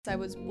I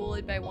was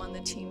bullied by one of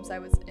the teams I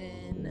was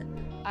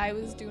in. I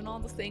was doing all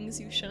the things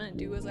you shouldn't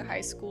do as a high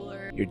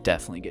schooler. You're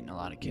definitely getting a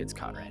lot of kids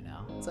caught right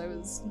now. So I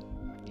was,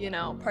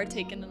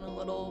 partaking in a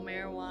little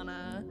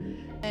marijuana.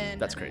 And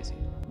That's crazy.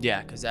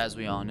 Yeah, because as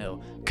we all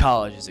know,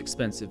 college is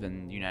expensive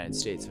in the United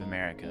States of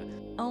America.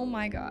 Oh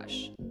my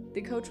gosh,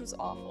 the coach was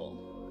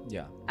awful.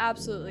 Yeah.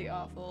 Absolutely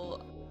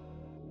awful.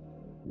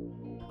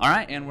 All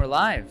right, and we're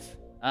live.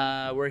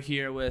 We're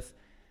here with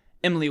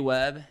Emily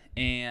Webb,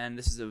 and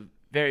this is a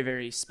very,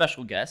 very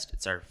special guest.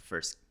 It's our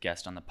first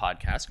guest on the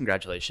podcast.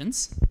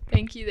 Congratulations.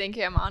 Thank you.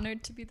 I'm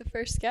honored to be the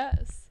first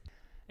guest.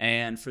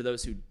 And for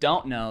those who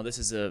don't know, this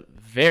is a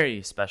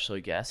very special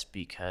guest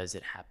because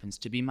it happens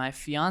to be my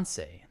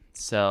fiance.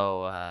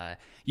 So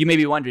you may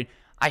be wondering,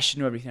 I should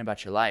know everything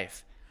about your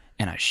life,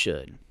 and I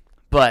should,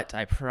 but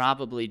I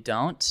probably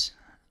don't.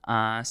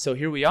 So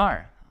here we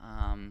are.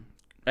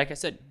 Like I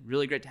said,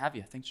 really great to have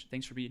you.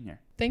 Thanks for being here.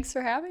 Thanks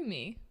for having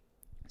me.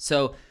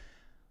 So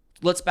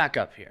let's back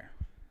up here.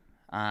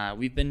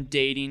 We've been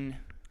dating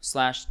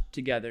 /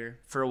 together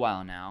for a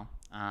while now,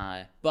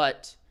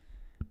 but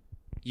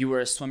you were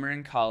a swimmer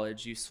in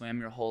college. You swam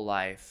your whole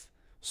life.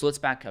 So let's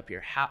back up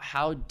here.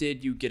 How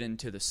did you get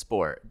into the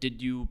sport?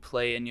 Did you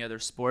play any other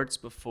sports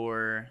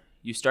before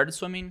you started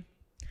swimming?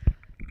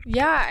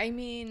 Yeah,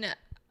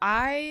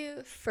 I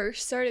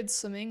first started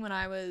swimming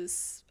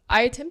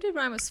I attempted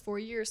when I was 4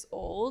 years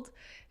old.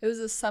 It was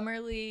a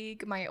summer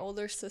league. My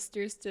older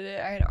sisters did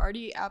it. I had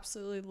already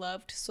absolutely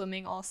loved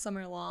swimming all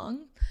summer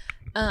long.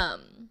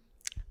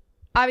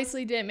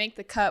 Obviously didn't make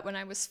the cut when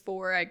I was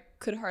 4. I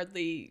could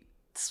hardly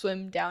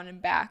swim down and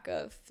back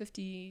a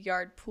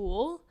 50-yard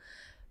pool.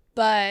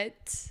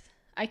 But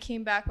I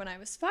came back when I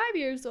was 5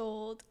 years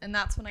old, and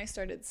that's when I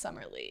started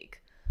summer league.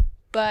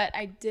 But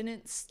I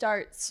didn't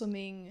start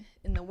swimming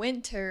in the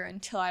winter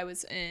until I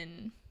was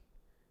in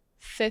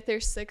 5th or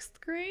 6th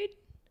grade.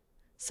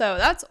 So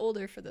that's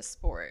older for the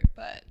sport,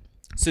 but...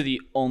 So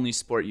the only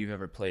sport you've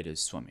ever played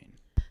is swimming?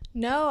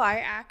 No, I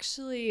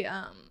actually,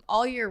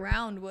 all year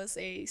round was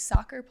a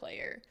soccer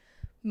player.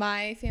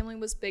 My family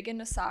was big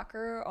into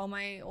soccer. All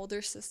my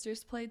older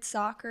sisters played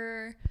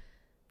soccer.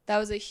 That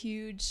was a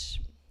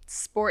huge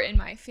sport in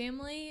my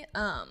family.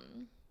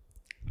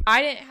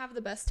 I didn't have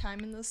the best time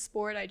in the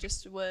sport. I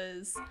just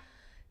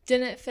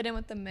didn't fit in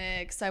with the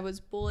mix. I was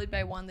bullied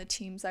by one of the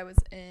teams I was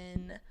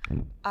in.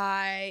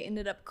 I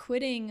ended up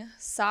quitting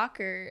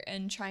soccer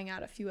and trying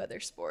out a few other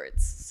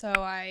sports. So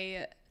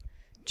I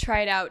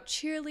tried out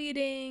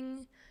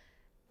cheerleading,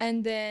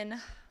 and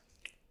then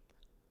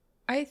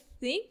I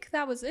think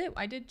that was it.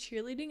 I did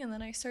cheerleading, and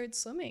then I started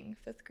swimming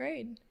 5th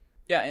grade.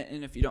 Yeah,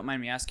 and if you don't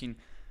mind me asking,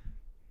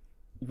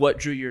 what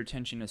drew your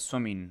attention to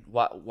swimming?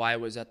 Why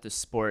was that the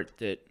sport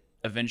that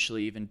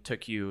eventually even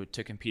took you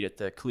to compete at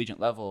the collegiate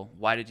level?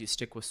 Why did you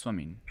stick with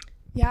swimming?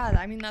 Yeah,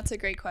 that's a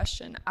great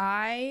question.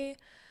 I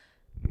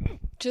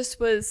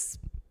just was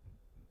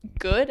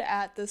good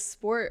at the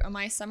sport. On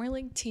my summer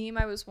league team,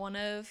 I was one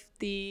of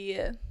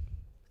I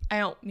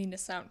don't mean to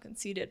sound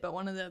conceited, but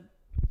one of the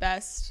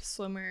best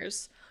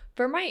swimmers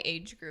for my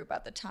age group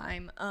at the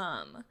time.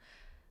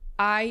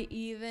 I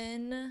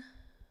even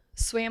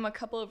swam a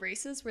couple of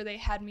races where they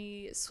had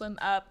me swim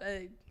up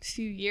a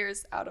few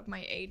years out of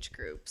my age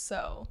group.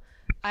 So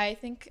I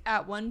think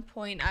at one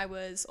point I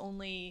was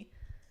only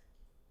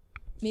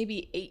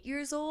maybe 8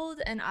 years old,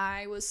 and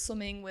I was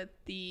swimming with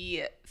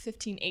the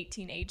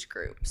 15-18 age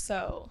group.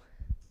 So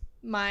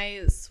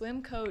my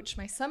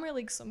summer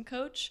league swim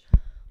coach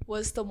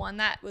was the one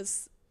that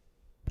was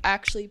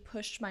actually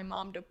pushed my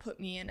mom to put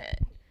me in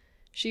it.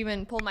 She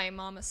even pulled my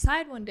mom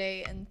aside one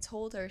day and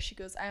told her, she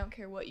goes, I don't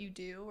care what you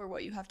do or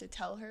what you have to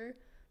tell her,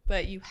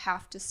 but you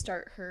have to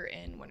start her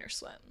in winter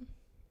swim.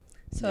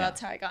 So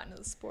That's how I got into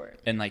the sport.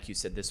 And like you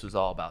said, this was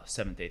all about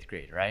 7th, 8th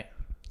grade, right?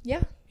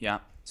 Yeah. Yeah.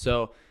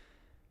 So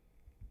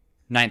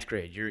 9th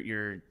grade,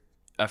 you're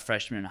a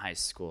freshman in high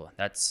school.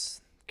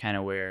 That's kind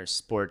of where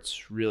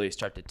sports really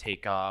start to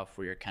take off,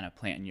 where you're kind of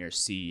planting your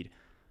seed.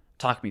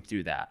 Talk me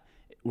through that.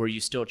 Were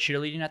you still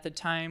cheerleading at the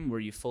time? Were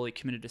you fully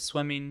committed to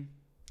swimming?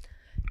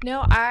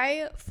 No,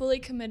 I fully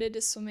committed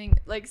to swimming.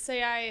 Like,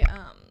 say I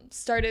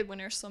started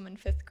winter swim in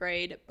 5th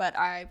grade, but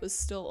I was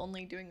still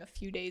only doing a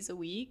few days a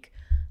week.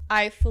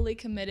 I fully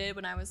committed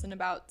when I was in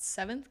about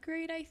 7th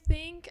grade, I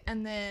think,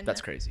 and then...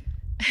 That's crazy.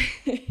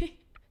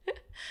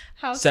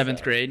 How 7th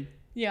so? grade?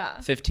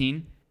 Yeah.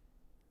 15?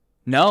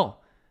 No,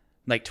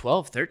 like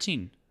 12,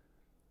 13.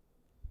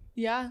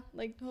 Yeah,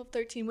 like 12,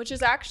 13, which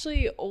is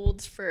actually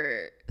old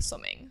for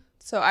swimming.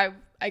 So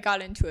I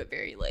got into it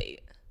very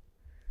late.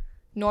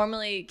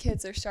 Normally,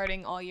 kids are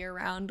starting all year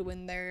round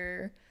when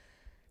they're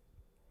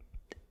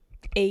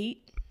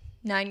 8,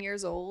 9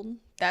 years old.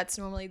 That's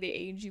normally the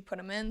age you put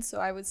them in. So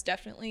I was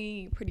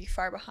definitely pretty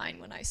far behind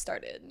when I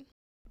started.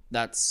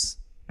 That's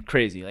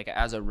crazy. Like,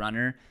 as a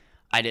runner,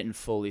 I didn't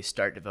fully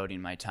start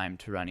devoting my time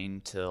to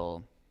running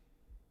till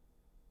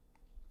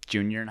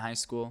junior in high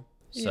school.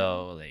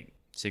 So like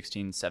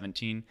 16,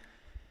 17.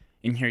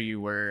 And here you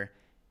were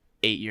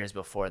 8 years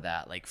before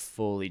that, like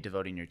fully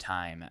devoting your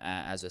time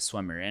as a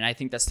swimmer. And I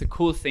think that's the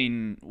cool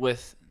thing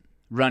with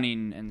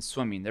running and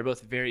swimming. They're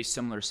both very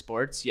similar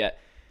sports, yet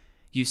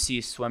you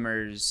see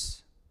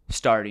swimmers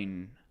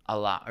starting a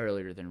lot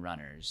earlier than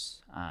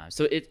runners.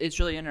 So it's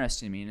really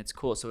interesting to me, and it's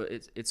cool. So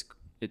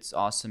it's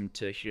awesome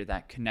to hear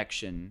that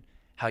connection,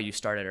 how you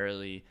started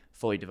early,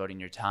 fully devoting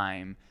your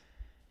time,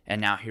 and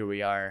now here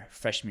we are,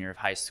 freshman year of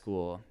high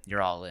school.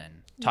 You're all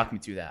in. Talk me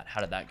through that. How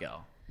did that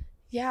go?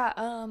 Yeah,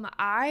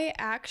 I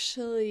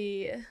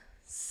actually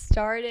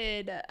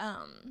started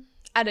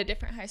at a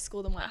different high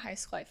school than what high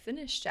school I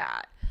finished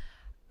at.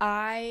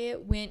 I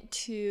went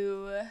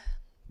to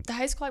the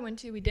high school I went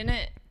to.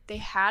 They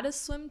had a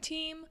swim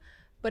team,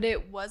 but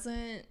it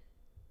wasn't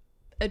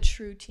a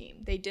true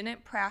team. They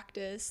didn't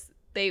practice.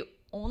 They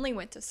only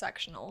went to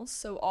sectionals.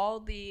 So all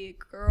the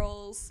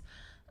girls,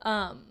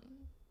 men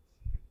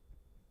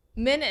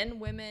and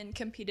women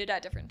competed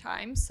at different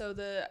times. So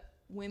the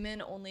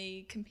women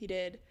only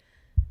competed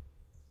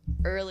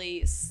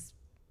early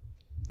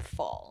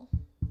fall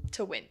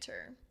to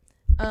winter.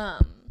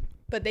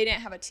 But they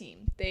didn't have a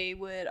team. They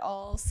would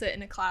all sit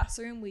in a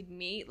classroom. We'd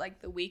meet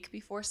like the week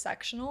before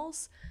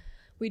sectionals.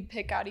 We'd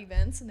pick out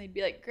events and they'd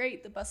be like,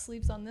 great, the bus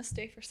leaves on this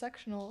day for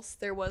sectionals.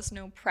 There was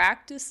no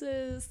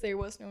practices. There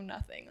was no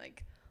nothing.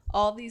 Like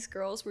all these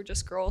girls were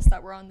just girls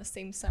that were on the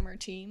same summer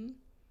team.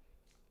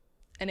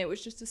 And it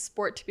was just a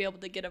sport to be able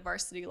to get a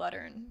varsity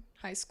letter in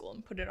high school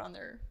and put it on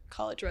their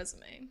college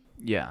resume.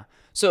 Yeah.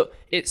 So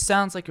it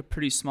sounds like a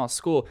pretty small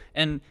school.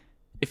 And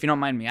if you don't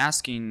mind me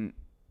asking,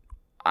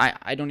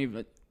 I don't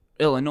even...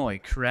 Illinois,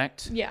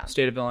 correct? Yeah.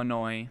 State of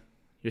Illinois.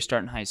 You're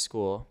starting high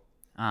school.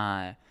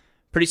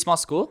 Pretty small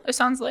school, it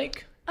sounds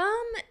like.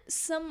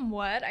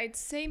 Somewhat. I'd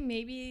say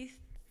maybe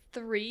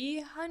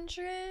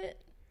 300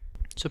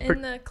 so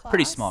in the class.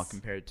 Pretty small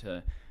compared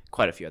to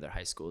quite a few other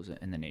high schools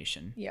in the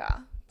nation. Yeah.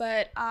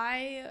 But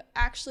I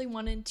actually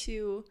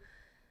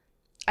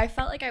I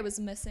felt like I was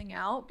missing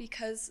out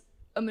because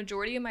a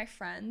majority of my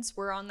friends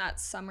were on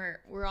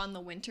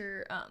the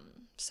winter,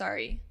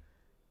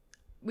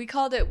 we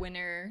called it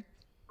winter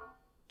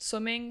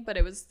swimming, but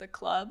it was the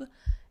club.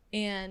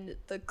 And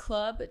the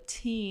club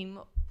team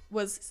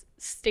was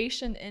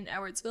stationed in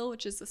Edwardsville,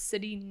 which is a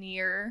city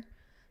near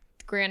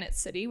Granite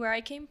City where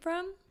I came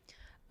from.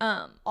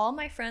 All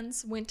my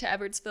friends went to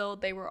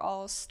Edwardsville. They were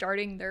all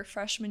starting their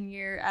freshman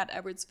year at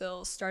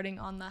Edwardsville, starting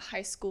on the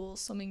high school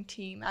swimming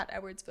team at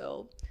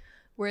Edwardsville,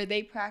 where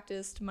they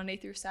practiced Monday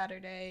through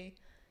Saturday.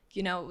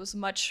 It was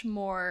much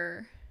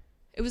more,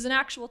 it was an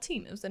actual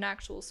team. It was an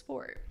actual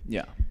sport.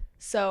 Yeah.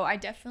 So I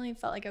definitely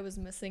felt like I was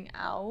missing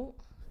out.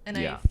 And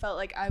I felt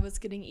like I was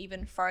getting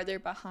even farther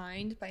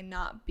behind by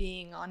not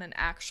being on an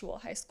actual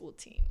high school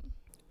team.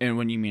 And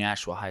when you mean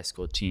actual high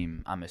school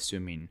team, I'm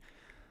assuming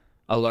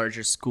a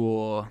larger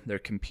school, they're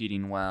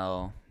competing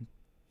well,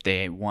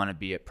 they want to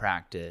be at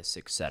practice,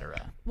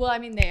 etc. Well, I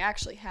mean, they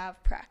actually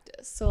have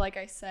practice. So like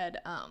I said,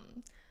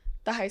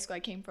 the high school I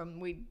came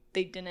from,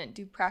 they didn't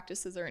do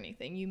practices or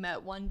anything. You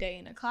met one day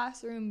in a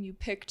classroom, you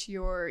picked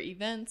your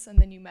events, and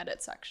then you met at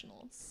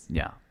sectionals.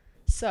 Yeah.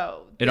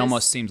 So it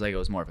almost seems like it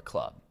was more of a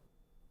club.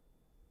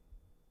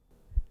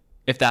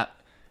 If that,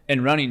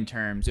 in running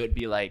terms, it would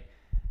be like,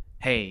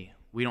 hey,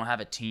 we don't have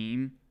a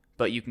team,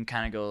 but you can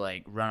kind of go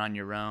like run on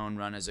your own,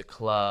 run as a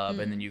club,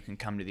 and then you can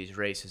come to these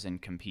races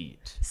and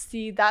compete.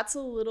 See, that's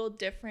a little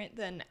different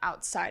than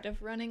outside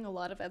of running. A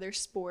lot of other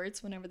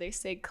sports, whenever they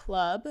say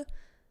club,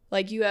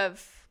 like you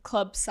have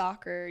club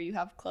soccer, you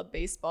have club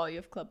baseball, you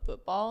have club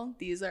football.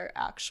 These are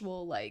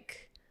actual,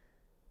 like,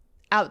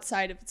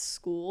 outside of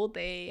school,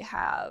 they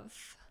have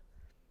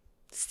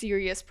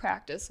serious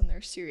practice and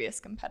they're serious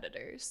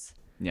competitors.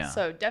 Yeah.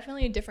 So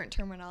definitely a different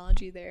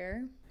terminology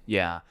there.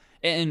 Yeah.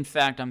 In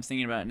fact, I'm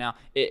thinking about it now.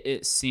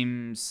 It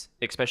seems,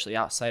 especially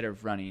outside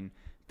of running,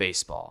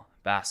 baseball,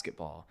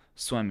 basketball,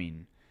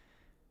 swimming,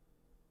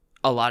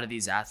 a lot of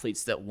these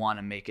athletes that want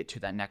to make it to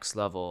that next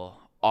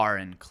level are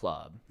in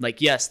club.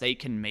 Like, yes, they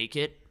can make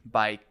it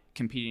by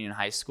competing in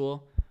high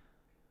school,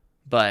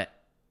 but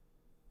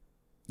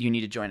you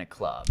need to join a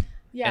club.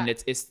 Yeah.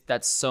 And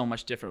that's so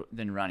much different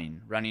than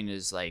running. Running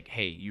is like,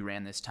 hey, you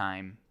ran this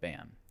time,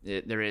 bam.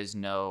 There is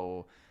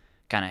no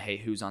kind of, hey,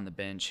 who's on the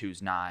bench,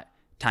 who's not.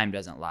 Time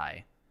doesn't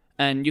lie.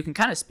 And you can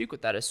kind of speak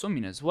with that as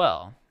swimming as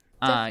well.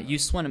 You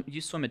swim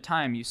a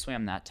time, you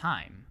swam that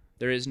time.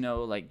 There is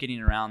no like getting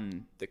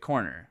around the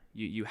corner.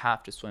 You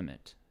have to swim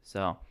it.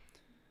 So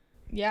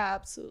yeah,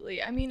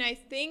 absolutely. I mean, I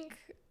think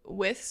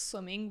with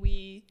swimming,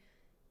 we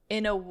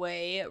in a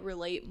way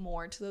relate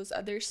more to those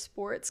other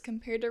sports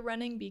compared to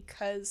running,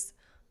 because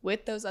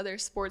with those other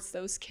sports,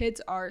 those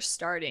kids are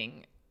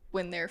starting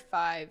when they're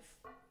 5,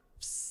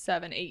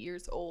 7, 8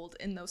 years old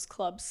in those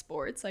club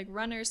sports. Like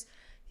runners,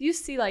 you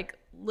see like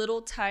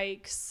little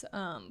tykes,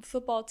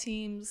 football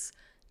teams,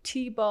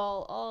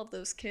 t-ball, all of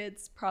those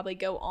kids probably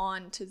go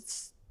on to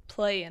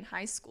play in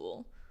high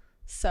school.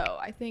 So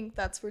I think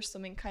that's where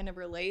swimming kind of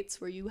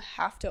relates, where you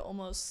have to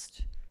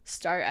almost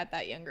start at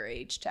that younger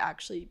age to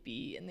actually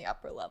be in the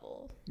upper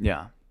level.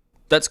 Yeah,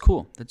 that's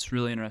cool. That's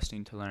really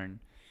interesting to learn.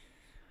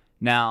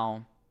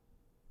 Now,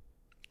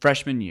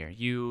 freshman year,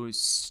 you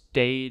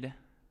stayed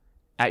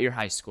at your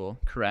high school,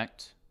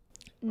 correct?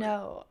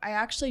 No, I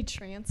actually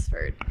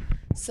transferred.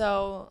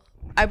 So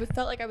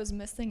felt like I was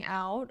missing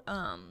out.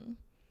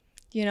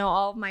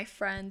 All of my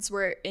friends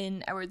were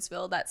in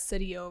Edwardsville, that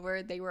city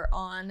over. They were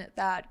on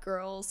that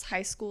girls'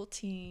 high school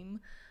team.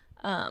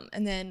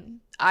 And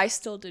then I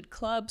still did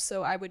club,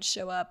 so I would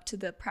show up to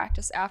the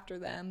practice after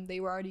them. They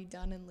were already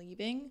done and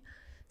leaving.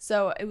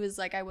 So it was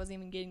like I wasn't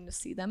even getting to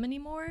see them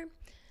anymore.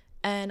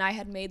 And I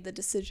had made the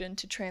decision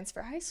to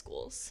transfer high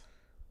schools.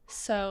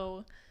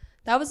 So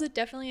that was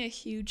definitely a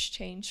huge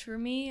change for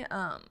me.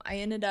 I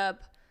ended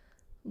up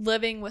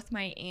living with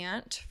my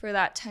aunt for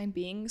that time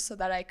being so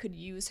that I could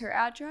use her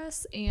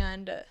address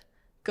and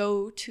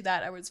go to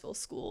that Edwardsville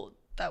school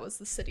that was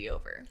the city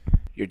over.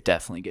 You're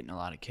definitely getting a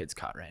lot of kids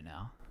caught right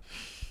now.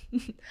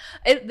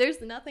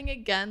 There's nothing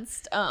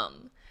against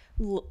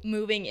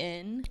moving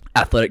in.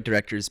 Athletic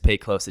directors pay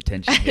close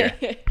attention here.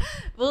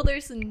 Well,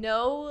 there's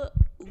no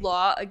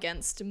law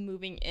against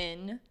moving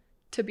in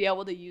to be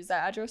able to use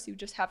that address. You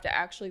just have to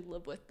actually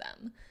live with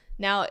them.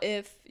 Now,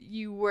 if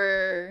you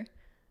were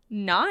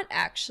not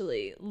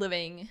actually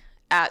living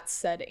at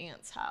said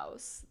aunt's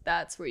house,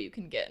 that's where you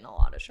can get in a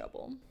lot of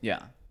trouble.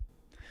 Yeah.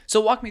 So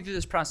walk me through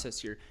this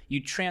process here.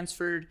 You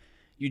transferred,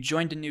 you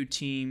joined a new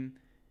team.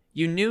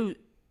 You knew,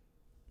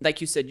 like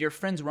you said, your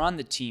friends were on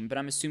the team, but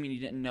I'm assuming you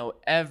didn't know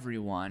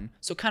everyone.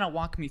 So kind of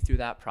walk me through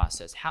that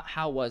process.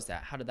 How was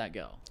that? How did that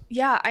go?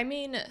 Yeah, I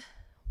mean,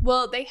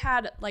 well, they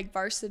had like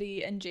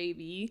varsity and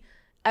JV.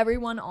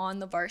 Everyone on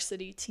the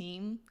varsity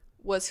team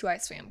was who I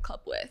swam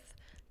club with.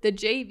 The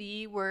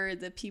JV were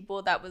the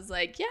people that was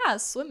like, yeah,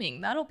 swimming,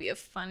 that'll be a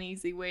fun,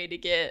 easy way to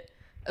get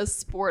a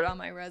sport on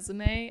my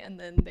resume. And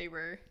then they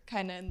were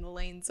kind of in the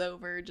lanes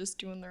over, just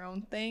doing their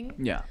own thing.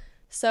 Yeah.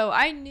 So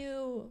I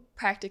knew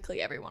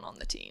practically everyone on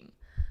the team.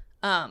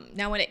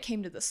 Now, when it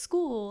came to the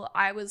school,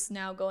 I was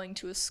now going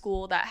to a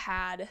school that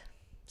had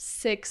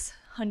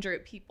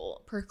 600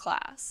 people per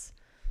class.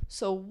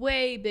 So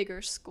way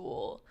bigger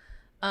school.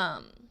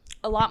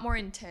 A lot more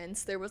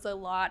intense. There was a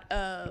lot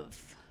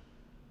of,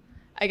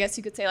 I guess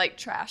you could say, like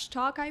trash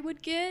talk I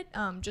would get,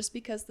 just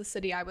because the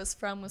city I was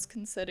from was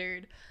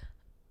considered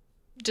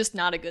just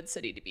not a good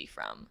city to be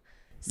from.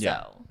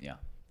 So yeah.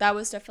 That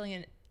was definitely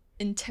an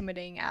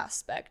intimidating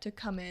aspect to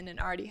come in and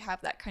already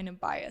have that kind of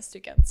bias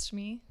against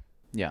me.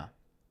 Yeah.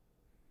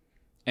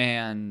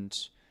 And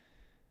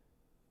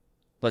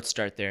let's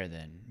start there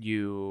then.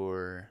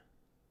 You're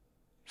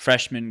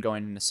freshman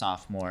going into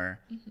sophomore.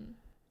 Mm-hmm.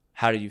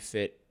 How do you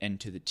fit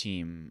into the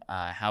team?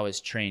 How is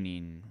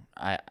training?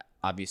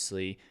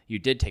 Obviously, you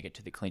did take it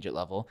to the collegiate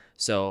level,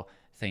 so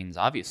things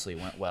obviously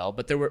went well.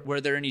 But were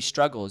there any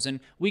struggles? And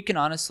we can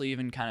honestly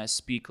even kind of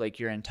speak like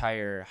your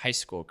entire high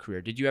school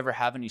career. Did you ever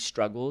have any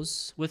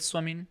struggles with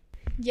swimming?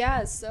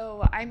 Yeah,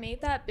 so I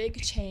made that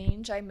big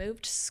change. I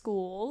moved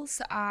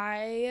schools.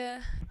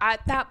 At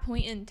that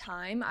point in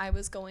time, I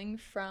was going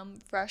from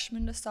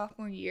freshman to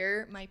sophomore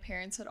year. My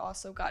parents had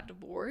also got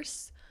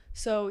divorced.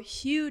 So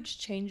huge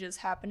changes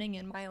happening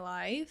in my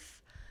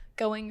life,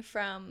 going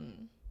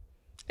from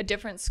a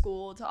different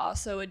school to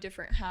also a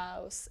different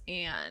house,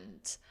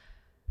 and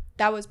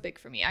that was big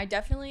for me. I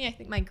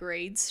think my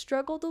grades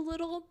struggled a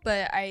little,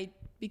 but I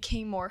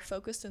became more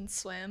focused in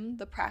swim.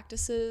 The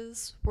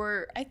practices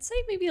were, I'd say,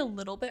 maybe a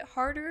little bit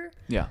harder.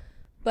 Yeah.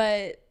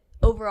 But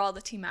overall,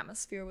 the team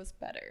atmosphere was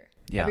better.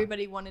 Yeah.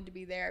 Everybody wanted to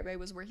be there. Everybody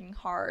was working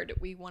hard.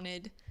 We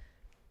wanted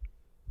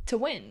to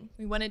win.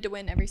 We wanted to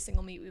win every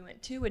single meet we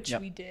went to, which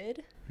we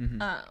did.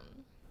 Mm-hmm.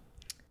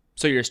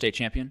 So you're a state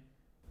champion?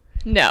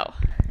 No.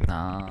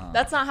 Oh.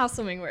 That's not how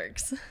swimming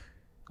works.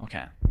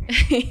 Okay.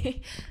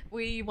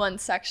 We won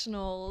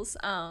sectionals,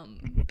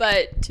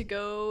 but to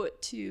go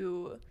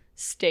to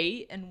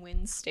state and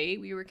win state,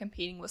 we were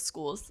competing with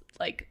schools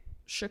like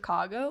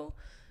Chicago,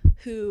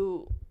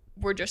 who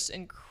were just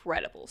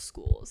incredible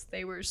schools.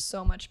 They were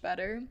so much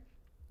better.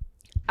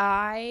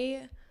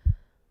 I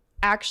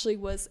actually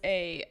was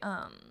a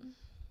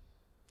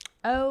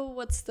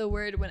what's the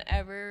word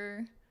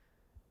whenever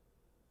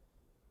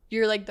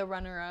you're like the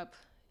runner-up,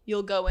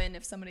 you'll go in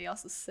if somebody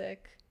else is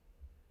sick.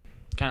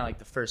 Kind of like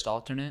the first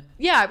alternate?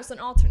 Yeah, I was an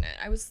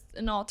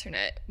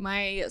alternate.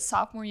 My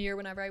sophomore year,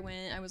 whenever I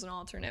went, I was an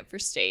alternate for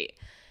state.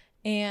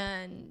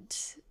 And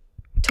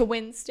to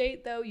win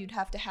state, though, you'd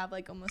have to have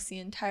like almost the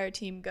entire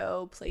team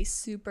go, play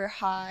super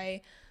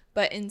high.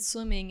 But in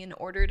swimming, in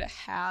order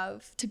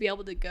to be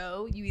able to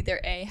go, you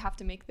either A, have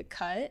to make the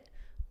cut,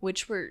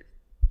 which were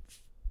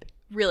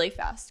really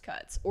fast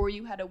cuts, or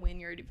you had to win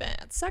your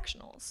event at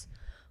sectionals,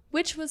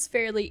 which was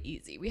fairly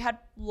easy. We had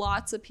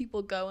lots of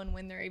people go and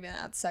win their event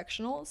at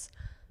sectionals,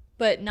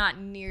 but not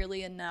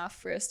nearly enough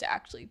for us to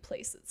actually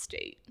place at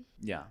state.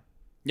 Yeah.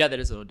 Yeah, that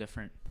is a little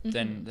different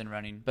than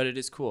running, but it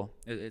is cool.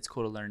 It's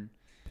cool to learn.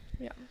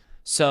 Yeah.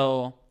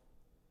 So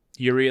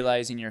you're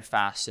realizing you're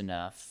fast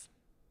enough,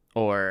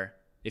 or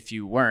if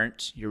you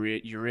weren't,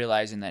 you're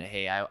realizing that,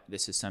 hey,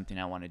 this is something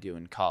I want to do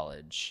in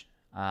college.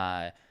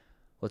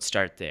 Let's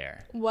start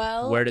there.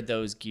 Well, where did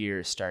those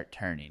gears start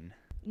turning?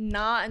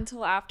 Not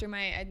until after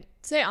I'd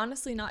say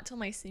honestly, not till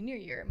my senior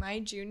year. My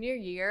junior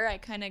year, I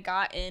kind of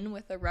got in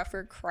with a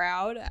rougher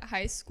crowd at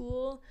high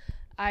school.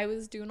 I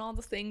was doing all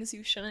the things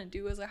you shouldn't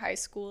do as a high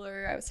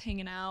schooler. I was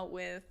hanging out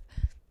with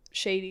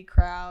shady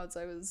crowds.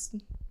 I was,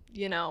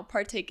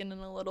 partaking in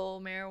a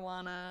little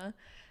marijuana,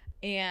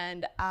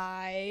 and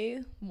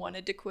I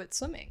wanted to quit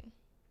swimming.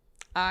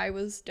 I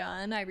was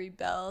done. I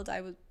rebelled.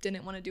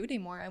 Didn't want to do it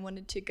anymore. I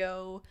wanted to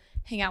go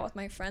hang out with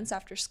my friends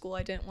after school.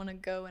 I didn't want to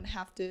go and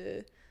have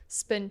to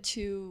spend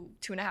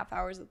 2.5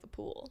 hours at the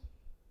pool.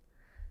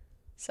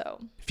 So,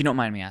 if you don't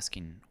mind me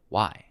asking,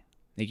 why?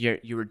 Like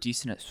you were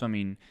decent at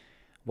swimming.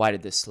 Why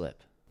did this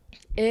slip?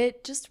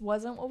 It just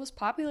wasn't what was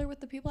popular with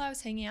the people I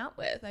was hanging out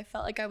with. I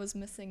felt like I was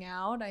missing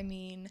out. I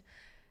mean,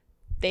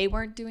 they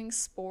weren't doing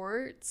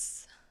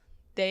sports.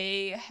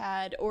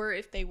 Or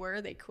if they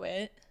were, they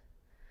quit.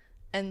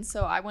 And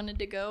so I wanted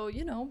to go,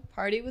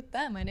 party with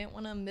them. I didn't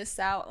want to miss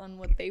out on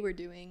what they were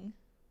doing.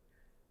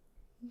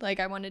 Like,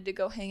 I wanted to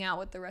go hang out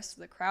with the rest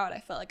of the crowd. I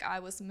felt like I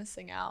was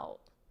missing out.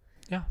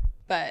 Yeah.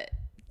 But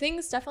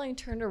things definitely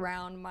turned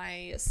around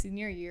my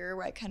senior year,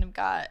 where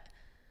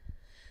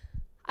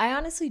I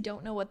honestly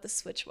don't know what the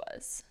switch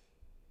was.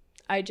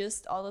 I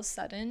just, all of a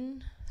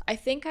sudden, I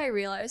think I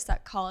realized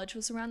that college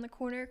was around the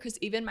corner, because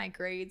even my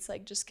grades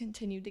just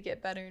continued to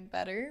get better and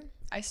better.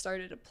 I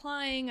started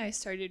applying. I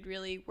started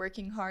really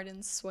working hard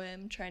in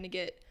swim, trying to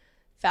get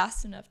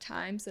fast enough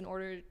times in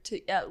order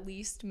to at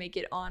least make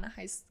it on a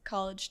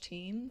college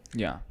team.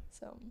 Yeah.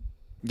 So.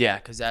 Yeah,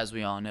 because as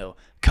we all know,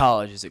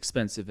 college is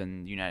expensive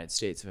in the United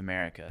States of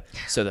America.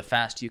 So the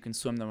faster you can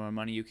swim, the more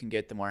money you can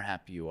get, the more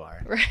happy you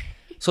are. Right.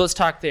 So let's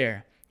talk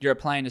there. You're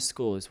applying to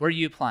schools. Where are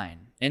you applying?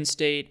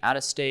 In-state,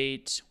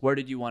 out-of-state? Where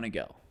did you want to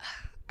go?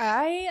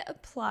 I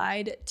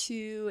applied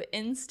to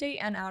in-state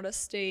and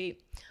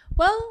out-of-state.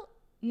 Well,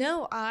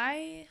 no,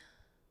 I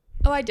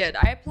did.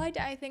 I applied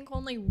to, I think,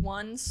 only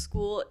one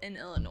school in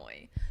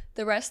Illinois.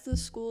 The rest of the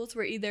schools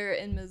were either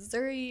in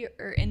Missouri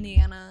or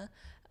Indiana.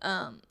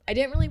 I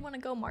didn't really want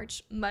to go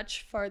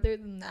much farther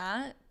than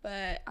that,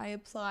 but I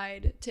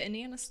applied to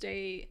Indiana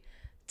State,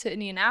 to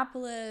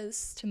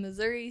Indianapolis, to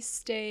Missouri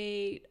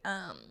State,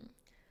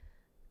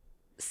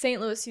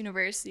 St. Louis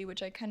University,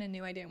 which I kind of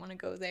knew I didn't want to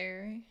go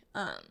there.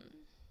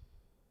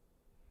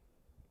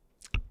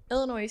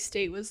 Illinois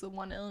State was the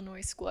one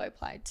Illinois school I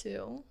applied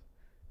to.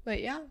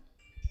 But yeah.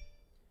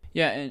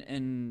 Yeah,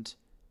 and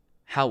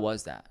how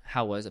was that?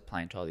 How was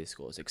applying to all these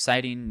schools?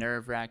 Exciting,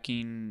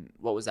 nerve-wracking?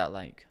 What was that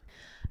like?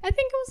 I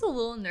think it was a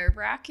little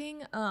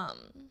nerve-wracking.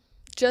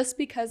 Just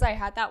because I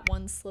had that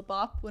one slip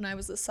up when I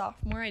was a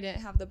sophomore. I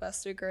didn't have the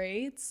best of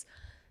grades.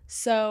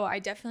 So I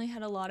definitely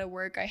had a lot of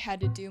work I had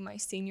to do my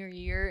senior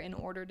year in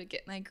order to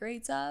get my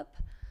grades up.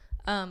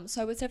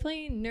 So I was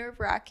definitely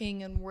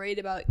nerve-wracking and worried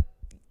about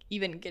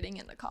even getting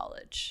into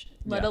college,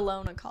 let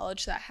alone a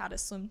college that had a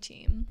swim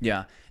team.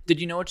 Yeah. Did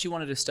you know what you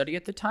wanted to study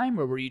at the time,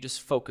 or were you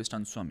just focused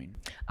on swimming?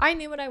 I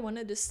knew what I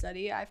wanted to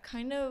study. I've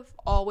kind of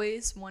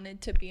always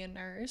wanted to be a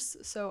nurse,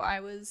 so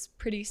I was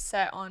pretty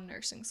set on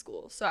nursing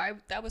school. So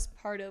that was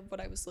part of what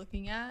I was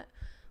looking at,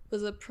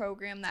 was a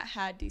program that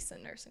had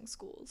decent nursing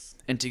schools.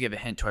 And to give a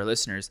hint to our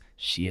listeners,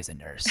 she is a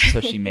nurse, so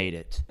she made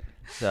it.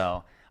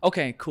 So,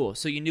 okay, cool.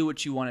 So you knew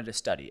what you wanted to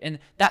study. And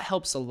that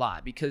helps a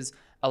lot, because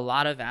a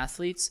lot of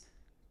athletes,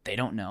 they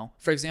don't know.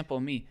 For example,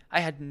 me, I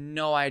had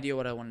no idea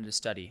what I wanted to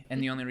study.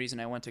 And the only reason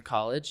I went to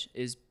college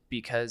is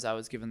because I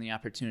was given the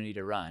opportunity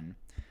to run.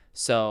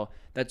 So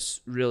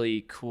that's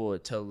really cool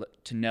to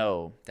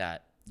know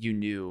that you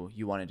knew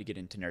you wanted to get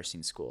into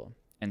nursing school.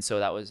 And so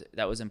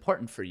that was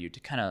important for you to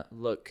kind of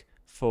look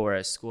for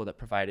a school that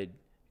provided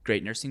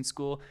great nursing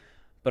school,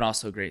 but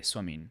also great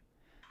swimming.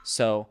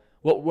 So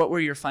what were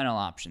your final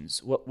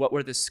options? What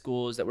were the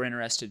schools that were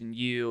interested in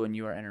you and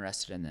you were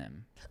interested in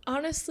them?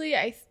 Honestly,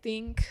 I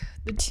think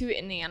the two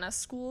Indiana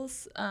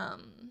schools,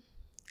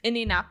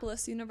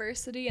 Indianapolis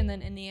University and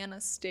then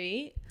Indiana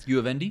State. U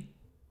of Indy?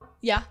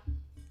 Yeah.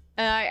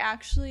 I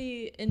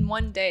actually, in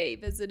one day,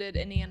 visited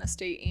Indiana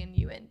State and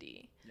UND.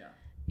 Yeah.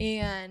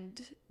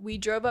 And we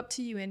drove up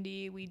to UND.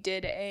 We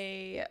did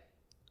a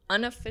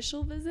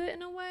unofficial visit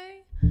in a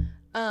way.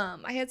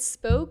 I had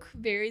spoke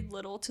very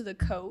little to the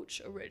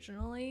coach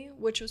originally,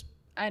 which was,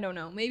 I don't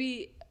know,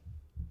 maybe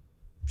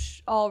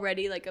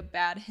already like a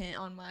bad hint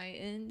on my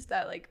end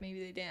that like maybe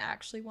they didn't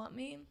actually want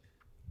me.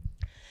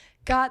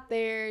 Got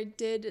there,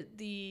 did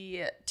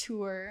the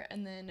tour,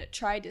 and then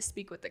tried to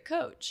speak with the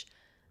coach.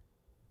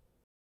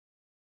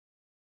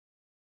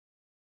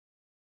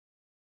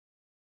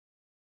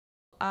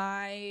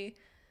 I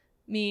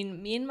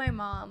mean, me and my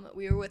mom,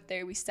 we were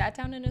there. We sat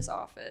down in his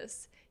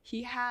office.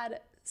 He had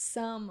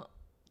some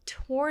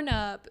torn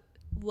up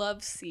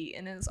love seat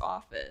in his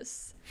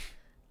office.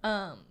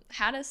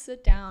 Had us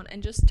sit down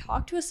and just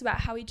talk to us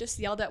about how he just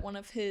yelled at one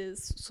of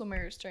his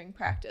swimmers during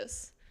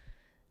practice.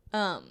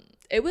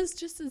 It was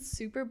just a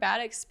super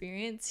bad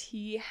experience.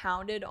 He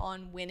hounded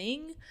on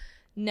winning,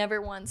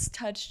 never once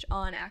touched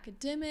on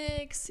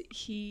academics.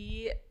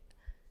 He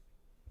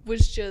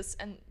was just,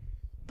 and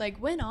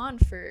like went on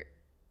for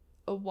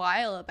a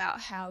while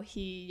about how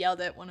he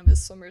yelled at one of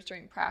his swimmers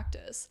during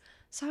practice.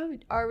 So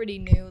I already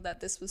knew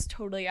that this was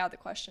totally out of the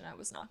question. I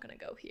was not going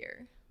to go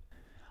here.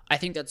 I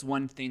think that's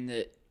one thing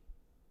that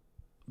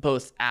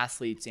both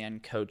athletes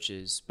and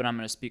coaches, but I'm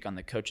going to speak on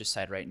the coaches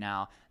side right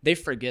now. They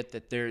forget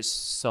that there's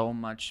so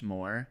much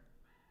more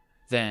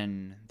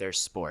than their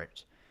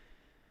sport.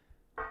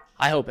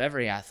 I hope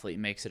every athlete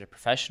makes it a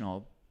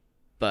professional,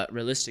 but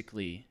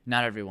realistically,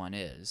 not everyone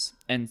is.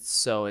 And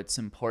so it's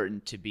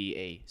important to be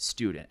a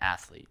student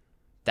athlete.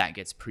 That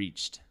gets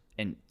preached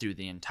through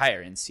the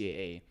entire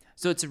NCAA.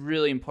 So it's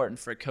really important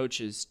for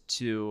coaches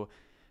to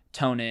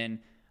tone in,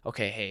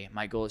 okay, hey,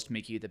 my goal is to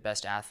make you the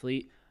best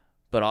athlete,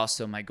 but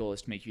also my goal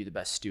is to make you the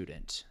best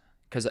student.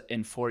 Because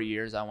in 4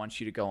 years, I want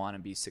you to go on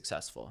and be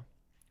successful.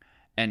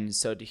 And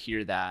so to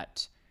hear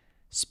that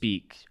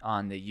speak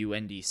on the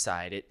UND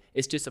side,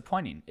 it's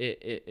disappointing.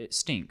 It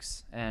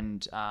stinks.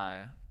 And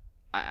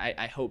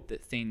I hope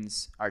that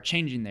things are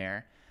changing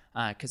there,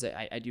 because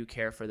I do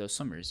care for those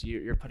swimmers.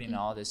 You're putting in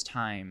all this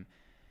time,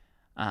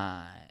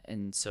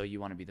 and so you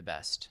want to be the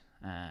best.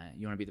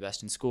 You want to be the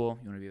best in school.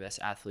 You want to be the best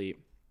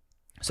athlete.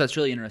 So that's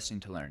really interesting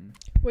to learn.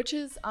 Which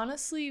is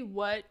honestly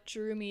what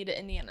drew me to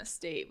Indiana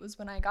State, was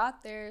when I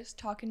got there,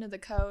 talking to the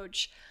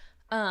coach.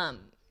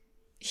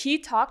 He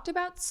talked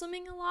about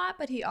swimming a lot,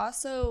 but he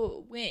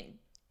also went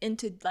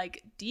into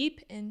deep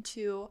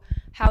into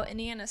how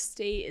Indiana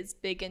State is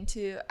big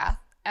into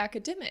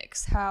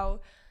academics,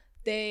 how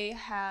they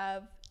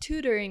have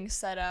tutoring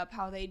set up,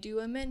 how they do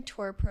a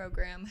mentor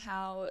program,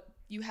 how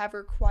you have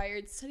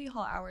required study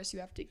hall hours you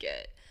have to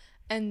get.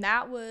 And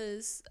that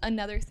was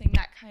another thing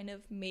that kind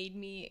of made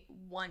me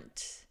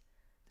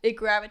it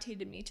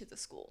gravitated me to the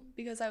school,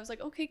 because I was like,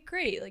 okay,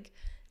 great. Like,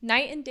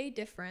 night and day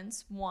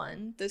difference.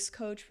 One, this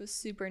coach was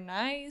super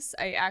nice.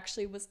 I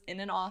actually was in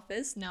an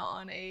office, not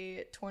on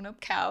a torn up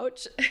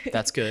couch.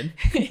 That's good.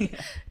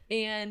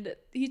 And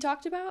he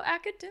talked about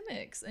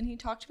academics, and he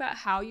talked about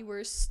how you were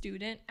a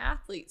student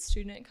athlete,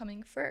 student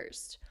coming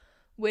first,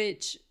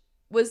 which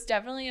was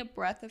definitely a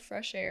breath of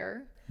fresh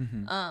air.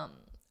 Mm-hmm.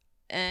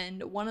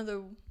 And one of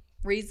the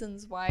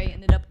reasons why I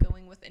ended up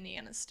going with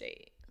Indiana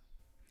State.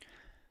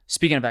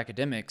 Speaking of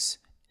academics,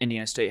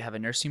 Indiana State have a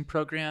nursing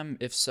program?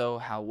 If so,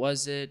 how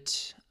was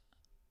it?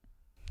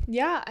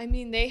 Yeah, I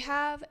mean, they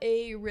have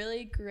a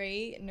really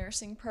great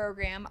nursing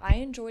program. I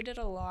enjoyed it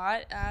a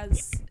lot.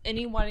 As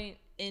anyone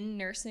in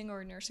nursing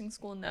or nursing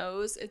school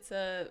knows, it's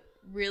a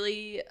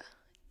really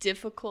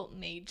difficult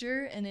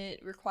major, and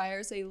it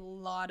requires a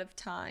lot of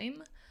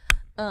time.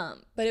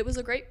 But it was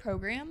a great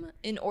program.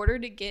 In order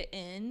to get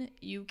in,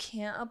 you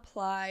can't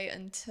apply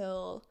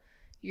until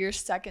your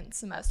second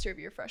semester of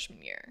your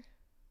freshman year.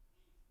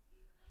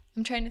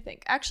 I'm trying to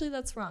think. Actually,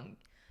 that's wrong.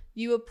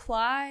 You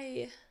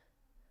apply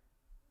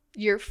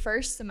your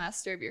first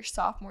semester of your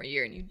sophomore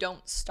year, and you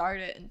don't start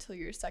it until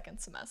your second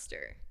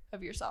semester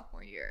of your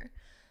sophomore year.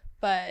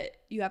 But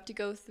you have to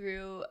go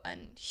through a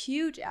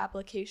huge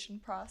application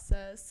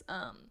process.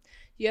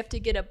 You have to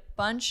get a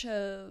bunch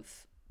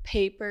of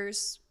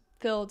papers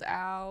filled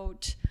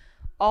out,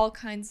 all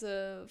kinds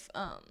of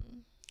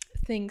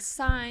things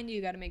signed.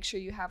 You got to make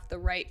sure you have the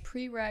right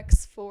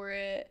prereqs for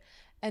it,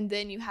 and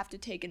then you have to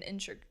take an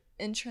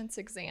entrance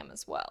exam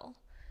as well.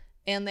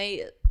 And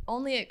they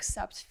only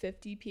accept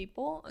 50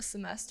 people a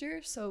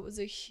semester, so it was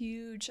a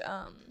huge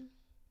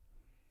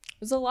it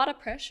was a lot of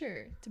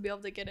pressure to be able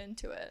to get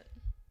into it.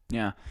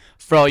 Yeah.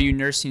 For all you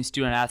nursing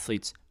student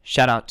athletes,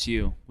 shout out to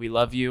you. We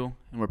love you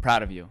and we're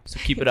proud of you. So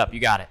keep it up. You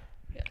got it.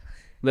 Yeah.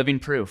 Living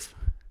proof.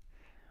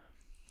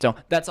 So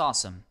that's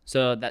awesome.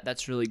 So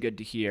that's really good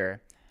to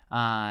hear.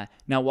 Now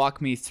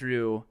walk me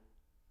through,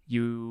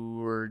 you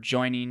were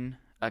joining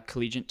a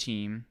collegiate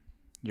team.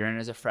 You're in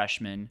as a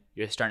freshman.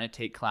 You're starting to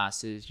take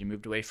classes. You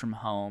moved away from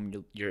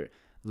home. You're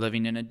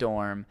living in a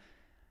dorm.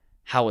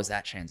 How was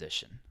that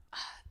transition?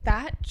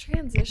 That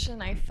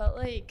transition, I felt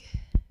like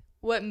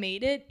what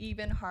made it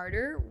even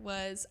harder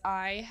was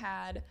I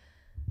had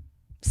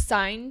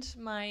signed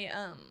my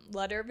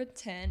letter of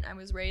intent. I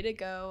was ready to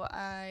go.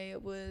 I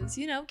was,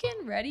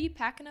 getting ready,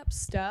 packing up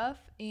stuff,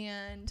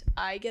 and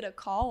I get a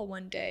call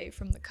one day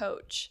from the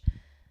coach.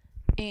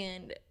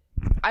 And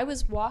I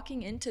was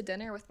walking into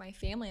dinner with my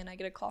family, and I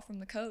get a call from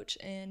the coach,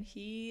 and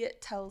he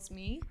tells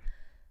me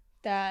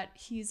that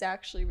he's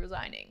actually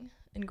resigning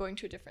and going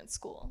to a different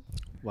school.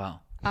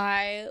 Wow.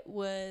 I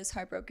was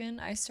heartbroken.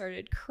 I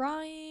started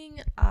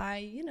crying.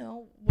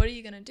 What are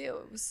you going to do?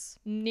 It was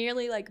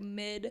nearly like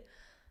middle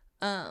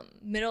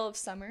of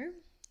summer.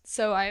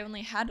 So I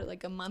only had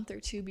a month or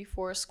two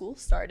before school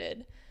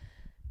started.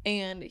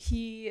 And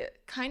he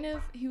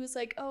was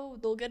like, oh,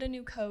 they'll get a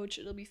new coach.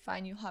 It'll be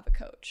fine. You'll have a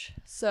coach.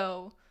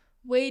 So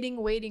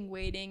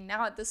waiting.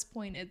 Now at this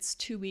point, it's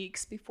 2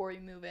 weeks before you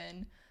move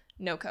in.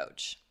 No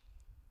coach.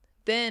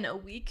 Then a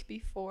week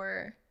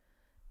before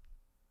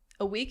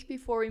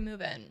we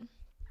move in,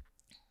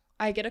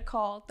 I get a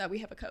call that we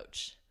have a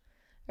coach.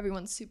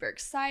 Everyone's super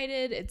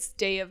excited. It's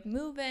day of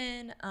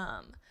move-in.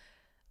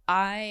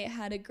 I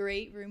had a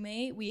great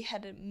roommate. We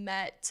had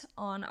met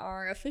on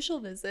our official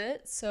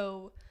visit,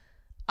 so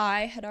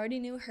I had already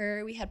knew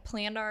her. We had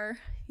planned our,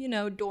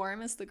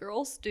 dorm as the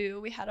girls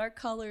do. We had our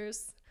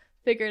colors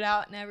figured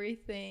out and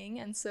everything,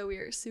 and so we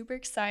were super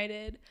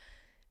excited,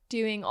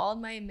 doing all of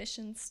my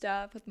admission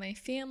stuff with my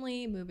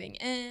family, moving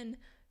in.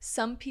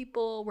 some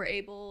people were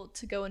able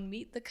to go and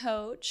meet the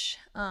coach,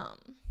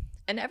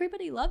 and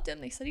everybody loved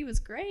him. They said he was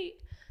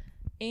great.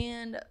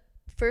 And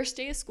first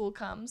day of school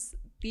comes,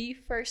 the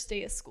first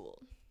day of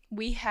school.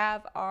 We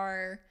have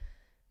our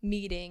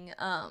meeting.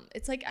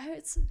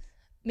 It's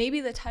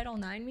maybe the Title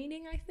IX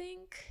meeting, I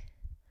think.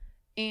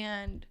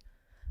 And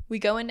we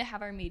go in to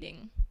have our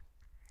meeting.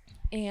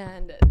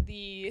 And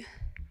the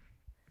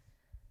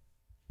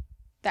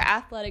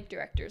athletic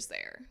director's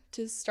there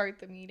to start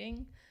the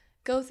meeting.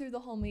 Go through the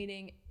whole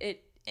meeting.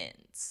 It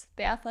ends.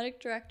 The athletic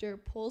director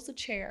pulls a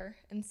chair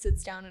and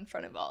sits down in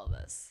front of all of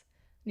us.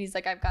 And he's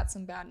like, I've got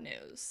some bad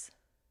news.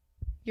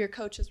 Your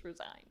coach has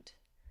resigned.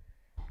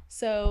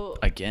 So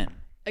Again.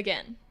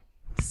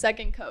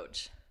 Second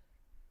coach.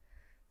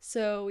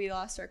 So we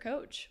lost our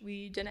coach.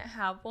 We didn't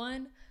have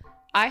one.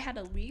 I had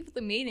to leave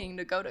the meeting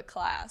to go to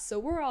class. So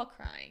we're all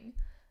crying.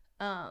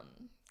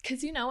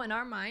 Because, in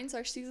our minds,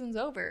 our season's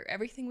over.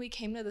 Everything we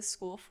came to the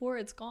school for,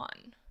 it's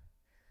gone.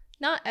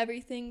 Not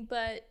everything,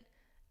 but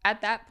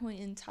at that point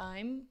in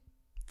time,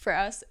 for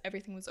us,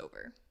 everything was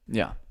over.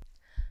 Yeah.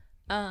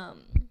 I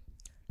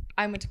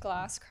went to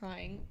class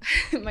crying.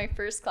 My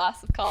first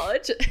class of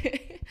college.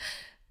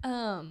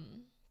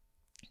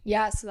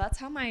 Yeah, so that's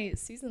how my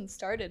season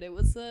started. It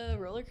was a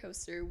roller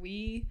coaster.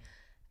 We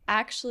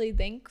actually,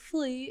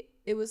 thankfully,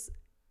 it was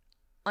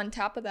on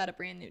top of that a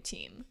brand new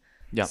team.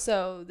 Yeah.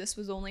 So this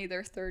was only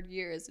their third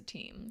year as a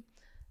team.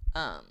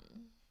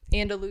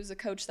 And to lose a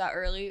coach that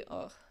early,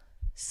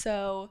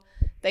 So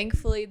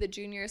thankfully the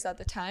juniors at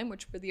the time,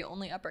 which were the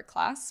only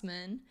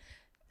upperclassmen,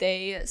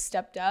 they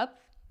stepped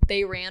up.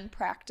 They ran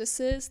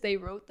practices. They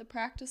wrote the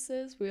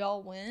practices. We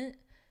all went.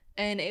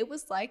 And it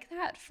was like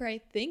that for, I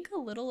think, a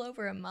little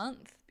over a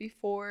month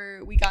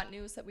before we got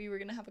news that we were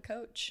going to have a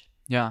coach.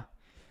 Yeah.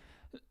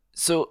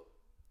 So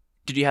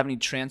did you have any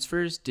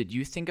transfers? Did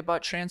you think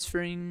about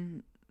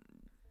transferring?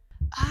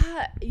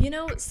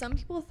 Some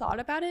people thought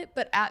about it,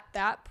 but at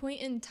that point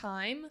in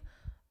time,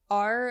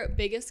 our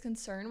biggest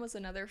concern was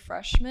another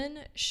freshman.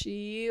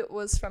 She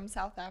was from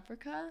South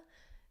Africa,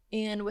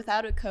 and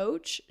without a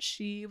coach,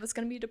 she was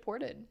going to be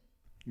deported.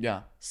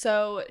 Yeah.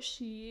 So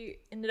she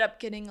ended up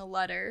getting a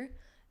letter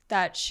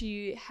that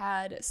she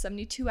had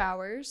 72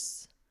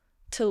 hours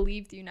to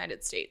leave the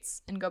United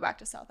States and go back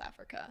to South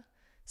Africa.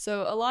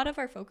 So a lot of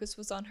our focus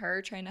was on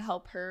her, trying to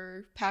help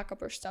her pack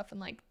up her stuff and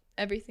like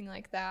everything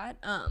like that.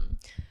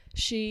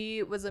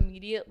 She was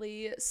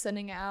immediately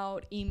sending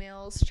out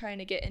emails trying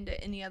to get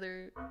into any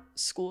other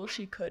school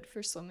she could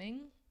for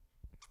swimming.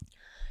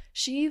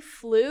 She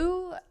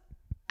flew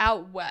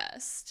out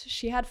west.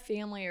 She had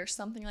family or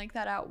something like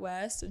that out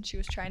west, and she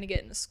was trying to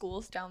get into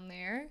schools down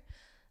there.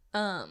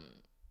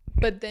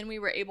 But then we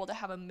were able to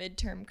have a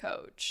midterm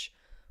coach,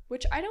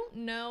 which I don't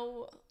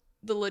know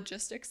the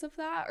logistics of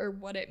that or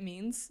what it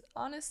means,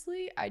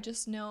 honestly. I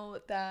just know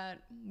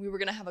that we were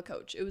going to have a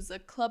coach. It was a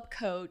club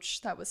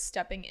coach that was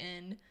stepping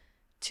in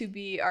to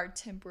be our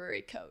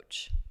temporary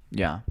coach.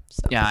 Yeah.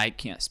 So. Yeah, I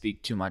can't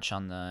speak too much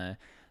on the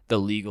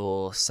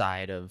legal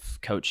side of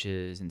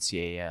coaches and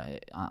CAA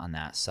on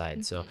that side.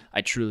 Mm-hmm. So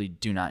I truly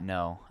do not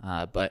know.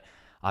 But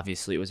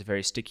obviously it was a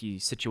very sticky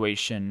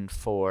situation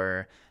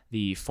for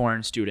the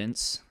foreign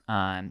students,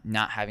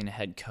 not having a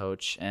head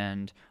coach.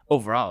 And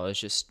overall, it was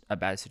just a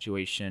bad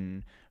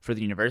situation for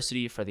the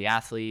university, for the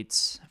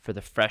athletes, for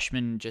the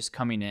freshmen just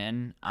coming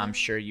in. I'm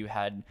sure you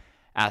had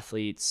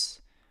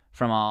athletes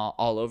from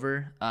all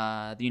over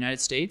the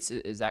United States.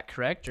 Is that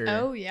correct? Or?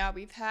 Oh, yeah.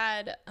 We've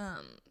had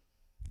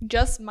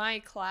just my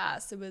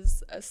class. It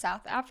was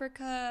South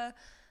Africa,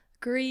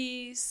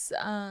 Greece.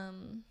 I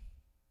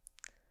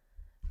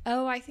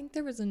think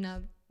there was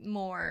another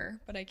more,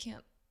 but I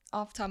can't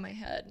off the top of my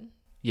head.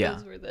 Yeah.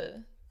 Those were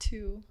the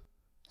two.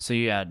 So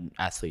you had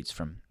athletes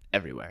from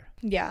everywhere.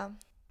 Yeah.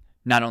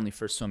 Not only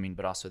for swimming,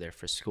 but also there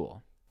for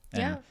school.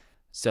 And yeah.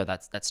 So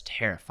that's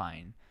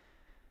terrifying.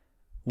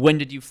 When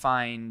did you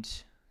find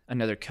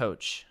another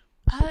coach?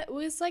 It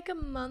was like a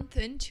month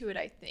into it,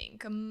 I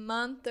think. A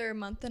month or a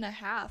month and a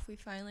half, we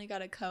finally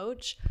got a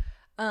coach.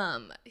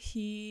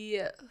 He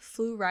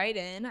flew right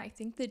in. I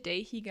think the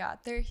day he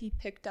got there, he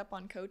picked up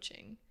on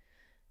coaching.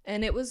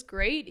 And it was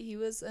great. He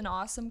was an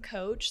awesome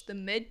coach. The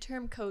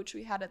midterm coach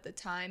we had at the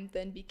time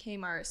then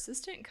became our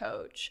assistant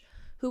coach,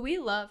 who we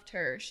loved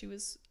her. She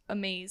was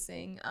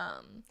amazing.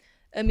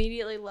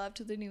 Immediately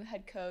loved the new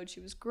head coach. He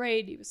was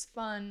great. He was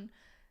fun.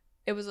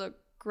 It was a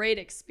great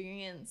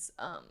experience,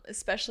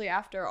 especially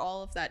after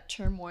all of that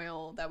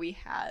turmoil that we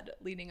had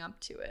leading up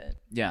to it.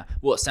 Yeah.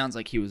 Well, it sounds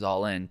like he was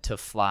all in to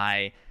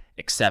fly,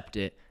 accept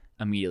it,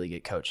 immediately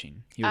get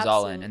coaching. He was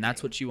Absolutely. All in, and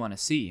that's what you want to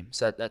see.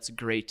 So that's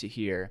great to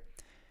hear.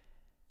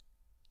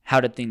 How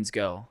did things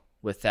go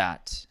with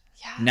that?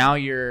 Yeah. Now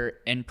you're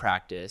in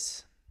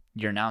practice.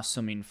 You're now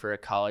swimming for a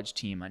college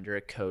team under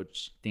a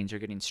coach. Things are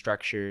getting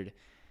structured.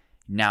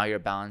 Now you're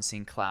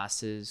balancing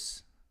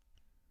classes.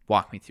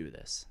 Walk me through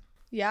this.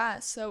 Yeah,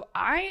 so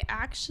I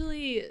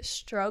actually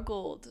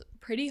struggled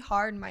pretty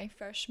hard my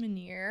freshman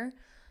year.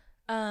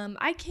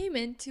 I came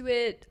into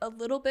it a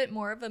little bit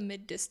more of a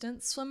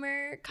mid-distance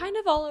swimmer, kind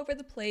of all over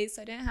the place.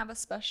 I didn't have a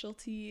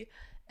specialty.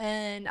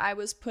 and I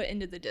was put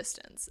into the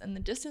distance. And the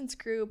distance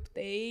group,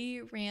 they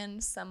ran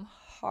some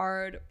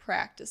hard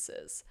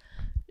practices.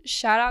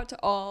 Shout out to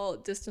all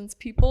distance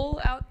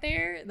people out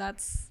there.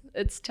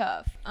 It's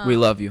tough. We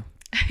love you.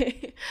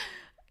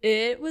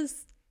 It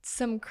was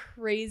some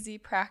crazy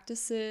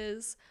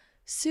practices,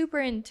 super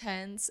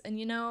intense. And,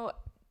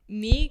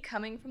 me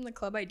coming from the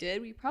club I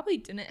did, we probably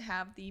didn't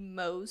have the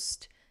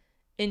most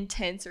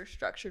intense or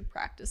structured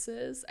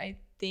practices. I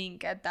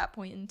think at that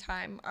point in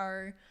time,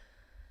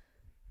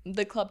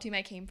 the club team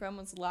I came from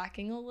was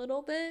lacking a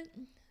little bit.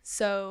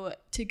 So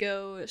to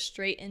go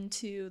straight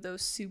into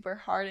those super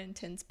hard,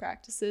 intense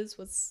practices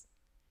was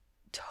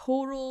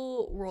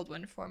total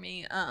whirlwind for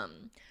me.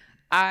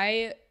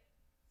 I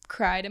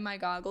cried in my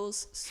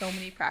goggles so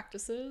many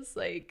practices.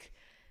 Like,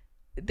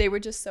 they were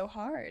just so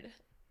hard.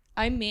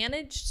 I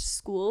managed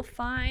school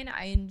fine.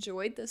 I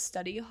enjoyed the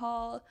study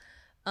hall.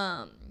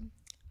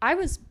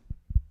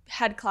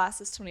 Had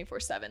classes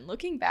 24/7.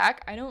 Looking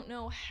back, I don't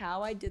know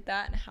how I did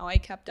that and how I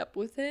kept up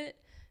with it,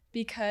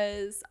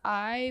 because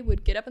I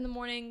would get up in the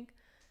morning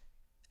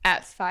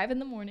at 5 in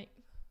the morning.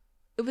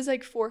 It was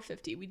like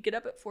 4:50. We'd get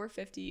up at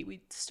 4:50.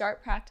 We'd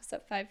start practice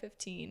at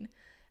 5:15,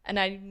 and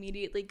I'd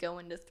immediately go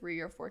into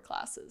 3 or 4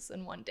 classes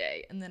in one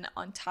day. And then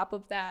on top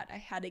of that, I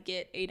had to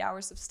get 8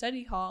 hours of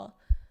study hall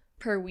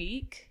per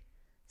week.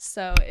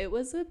 So it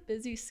was a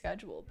busy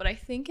schedule, but I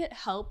think it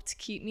helped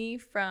keep me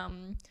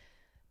from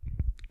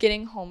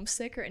getting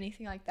homesick or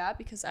anything like that,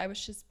 because I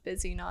was just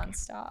busy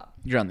nonstop.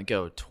 You're on the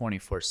go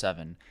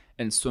 24/7,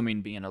 and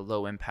swimming being a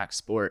low impact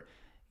sport,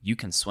 you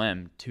can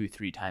swim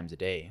 2-3 times a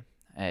day.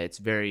 It's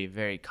very,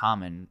 very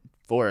common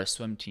for a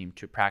swim team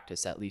to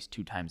practice at least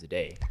 2 times a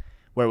day,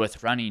 where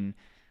with running,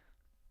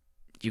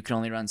 you can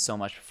only run so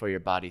much before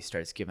your body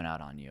starts giving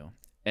out on you.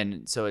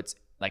 And so it's,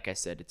 like I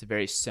said, it's a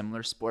very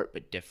similar sport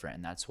but different,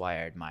 and that's why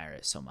I admire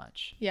it so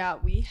much. Yeah,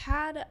 we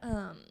had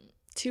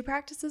 2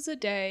 practices a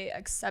day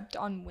except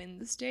on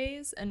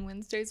Wednesdays, and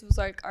Wednesdays was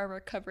like our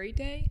recovery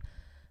day.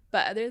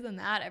 But other than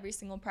that, every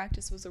single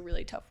practice was a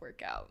really tough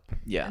workout.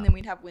 Yeah. And then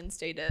we'd have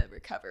Wednesday to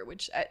recover,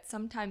 which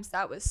sometimes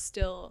that was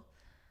still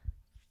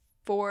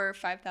 4,000 or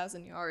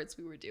 5,000 yards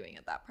we were doing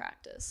at that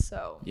practice.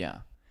 So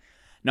yeah.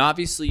 Now,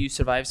 obviously, you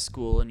survived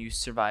school and you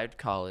survived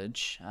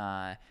college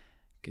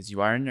because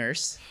you are a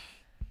nurse.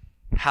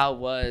 How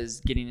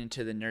was getting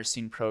into the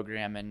nursing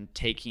program and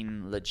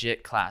taking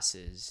legit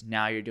classes?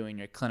 Now you're doing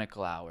your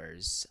clinical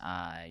hours.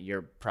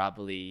 You're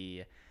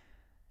probably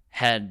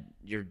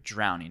you're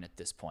drowning at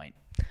this point.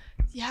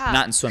 Yeah.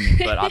 Not in swimming,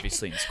 but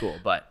obviously in school.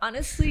 But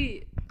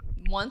honestly,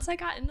 once I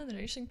got into the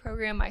nursing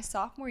program my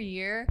sophomore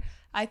year,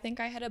 I think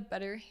I had a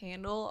better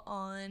handle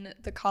on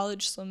the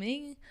college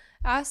swimming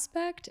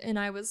aspect, and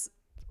I was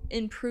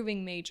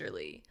improving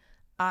majorly.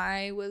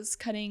 I was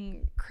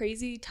cutting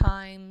crazy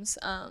times.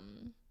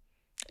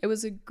 It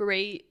was a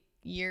great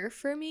year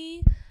for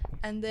me.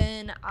 And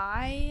then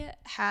I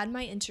had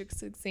my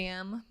entrance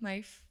exam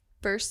my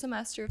first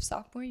semester of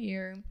sophomore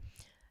year.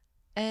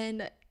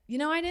 And,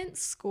 I didn't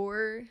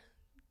score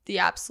the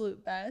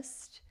absolute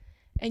best.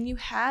 And you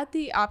had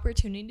the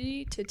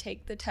opportunity to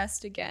take the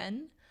test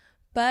again.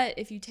 But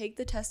if you take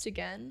the test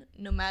again,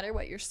 no matter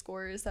what your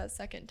score is that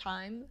second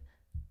time,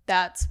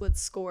 that's what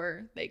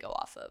score they go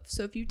off of.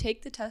 So if you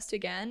take the test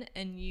again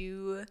and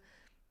you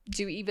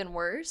do even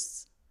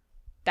worse,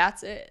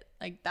 that's it.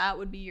 Like, that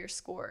would be your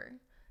score.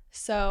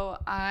 So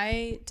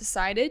I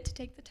decided to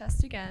take the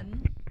test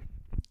again.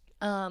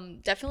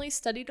 Definitely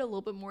studied a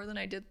little bit more than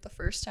I did the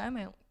first time.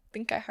 I don't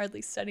think I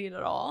hardly studied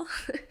at all.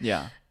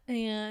 yeah.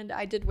 And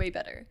I did way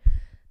better.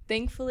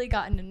 Thankfully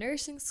got into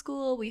nursing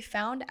school. We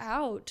found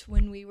out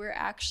when we were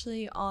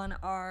actually on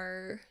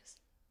our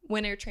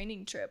winter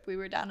training trip. We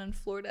were down in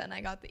Florida, and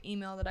I got the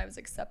email that I was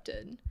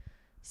accepted.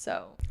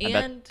 So, and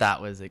I bet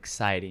that was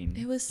exciting.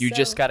 It was. You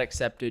just got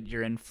accepted.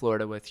 You're in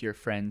Florida with your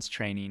friends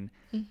training.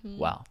 Mm-hmm.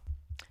 Wow.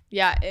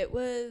 Yeah, it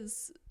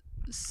was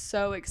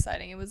so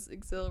exciting. It was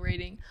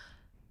exhilarating.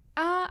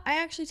 I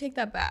actually take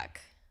that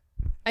back.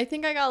 I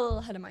think I got a little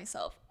ahead of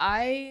myself.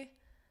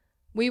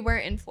 We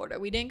weren't in Florida.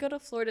 We didn't go to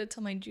Florida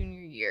till my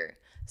junior year.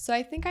 So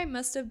I think I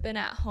must have been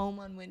at home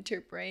on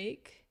winter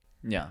break.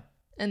 Yeah.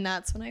 And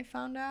that's when I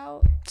found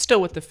out. Still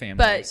with the family.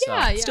 But so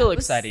yeah, still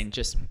exciting.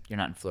 Just you're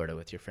not in Florida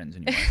with your friends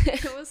anymore.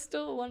 It was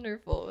still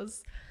wonderful. It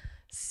was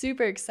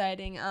super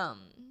exciting.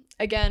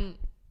 Again,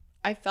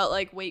 I felt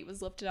like weight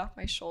was lifted off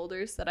my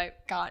shoulders that I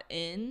got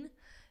in.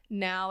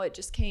 Now it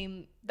just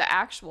came the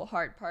actual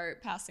hard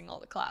part, passing all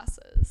the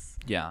classes.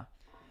 Yeah.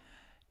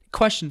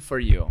 Question for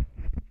you.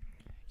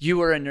 You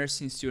were a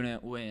nursing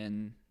student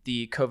when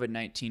the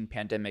COVID-19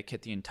 pandemic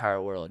hit the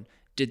entire world.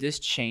 Did this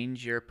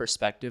change your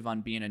perspective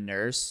on being a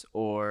nurse,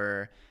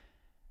 or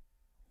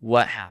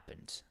what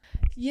happened?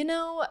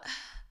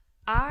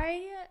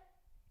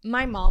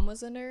 My mom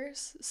was a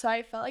nurse, so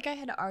I felt like I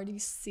had already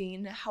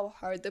seen how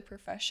hard the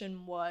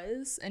profession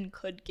was and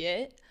could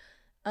get.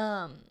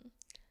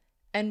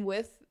 And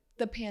with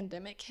the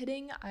pandemic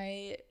hitting,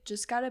 I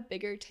just got a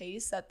bigger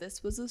taste that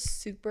this was a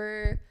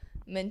super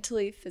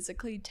mentally,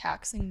 physically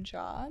taxing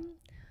job.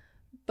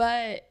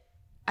 But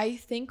I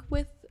think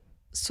with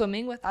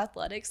swimming with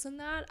athletics and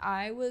that,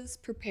 I was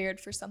prepared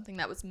for something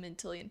that was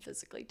mentally and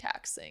physically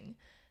taxing.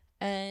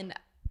 And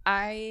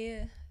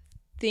I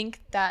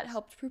think that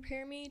helped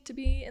prepare me to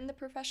be in the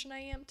profession I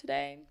am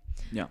today.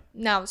 Yeah.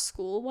 Now,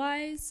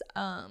 school-wise,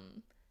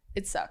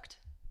 it sucked.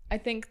 I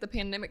think the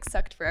pandemic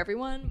sucked for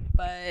everyone,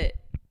 but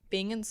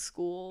being in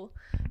school,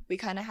 we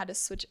kind of had to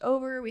switch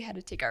over. We had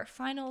to take our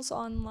finals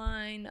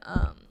online.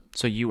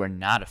 So you are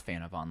not a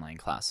fan of online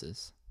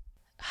classes?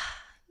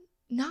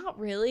 Not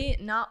really.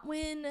 Not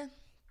when...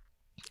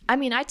 I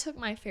mean, I took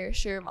my fair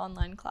share of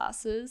online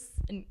classes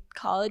in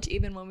college,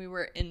 even when we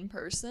were in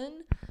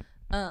person.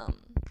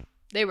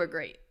 They were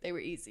great. They were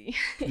easy.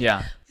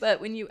 Yeah. But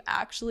when you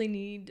actually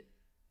need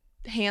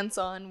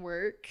hands-on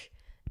work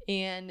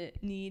and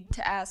need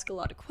to ask a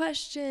lot of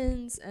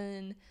questions,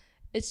 and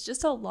it's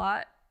just a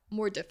lot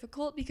more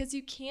difficult because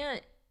you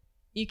can't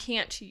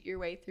cheat your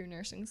way through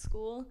nursing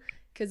school,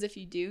 because if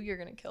you do, you're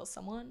going to kill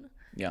someone.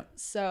 Yeah.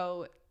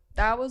 So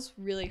that was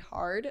really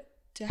hard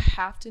to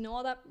have to know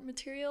all that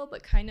material,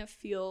 but kind of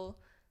feel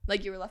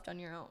like you were left on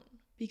your own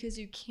because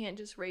you can't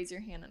just raise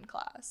your hand in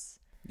class.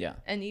 Yeah.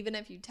 And even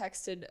if you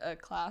texted a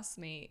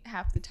classmate,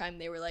 half the time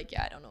they were like,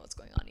 yeah, I don't know what's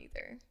going on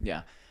either.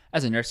 Yeah.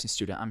 As a nursing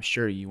student, I'm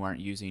sure you weren't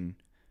using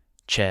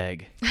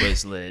Chegg,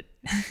 Quizlet.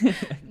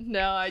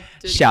 No, I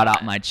didn't. Shout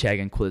out my Chegg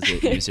and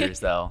Quizlet users,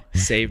 though.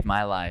 Saved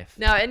my life.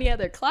 Now, any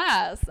other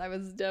class, I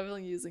was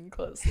definitely using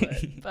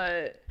Quizlet,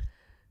 but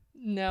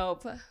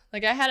nope.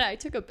 Like I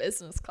took a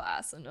business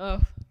class, and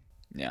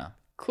yeah,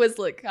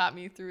 Quizlet got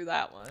me through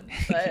that one.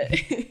 But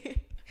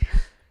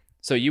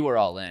so you were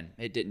all in.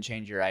 It didn't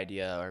change your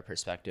idea or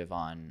perspective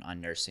on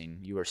nursing.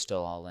 You were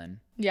still all in.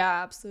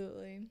 Yeah,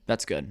 absolutely.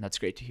 That's good. That's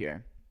great to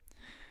hear.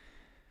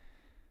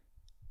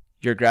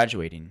 You're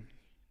graduating.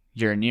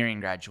 You're nearing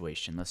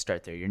graduation. Let's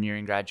start there. You're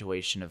nearing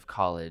graduation of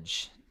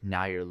college.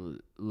 Now you're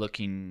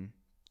looking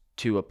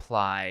to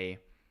apply.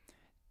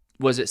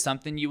 Was it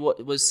something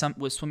was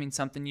swimming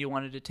something you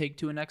wanted to take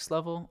to a next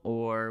level,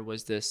 or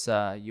was this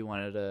you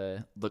wanted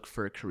to look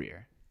for a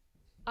career?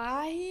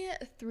 I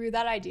threw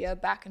that idea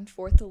back and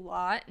forth a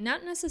lot,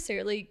 not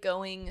necessarily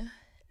going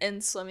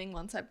and swimming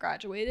once I've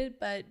graduated,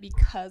 but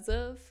because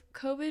of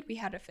COVID, we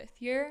had a 5th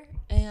year,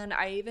 and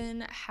I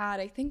even had,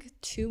 I think,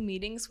 2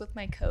 meetings with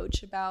my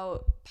coach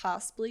about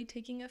possibly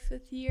taking a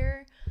 5th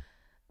year.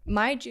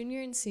 My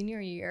junior and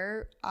senior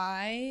year,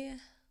 I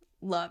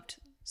loved.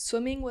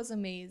 Swimming was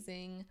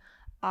amazing.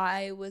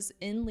 I was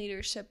in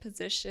leadership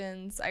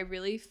positions. I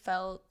really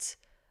felt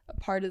a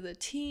part of the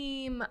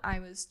team. I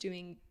was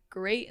doing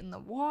great in the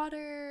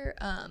water,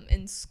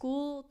 in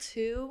school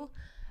too.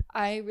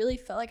 I really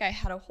felt like I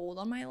had a hold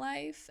on my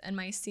life, and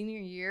my senior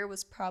year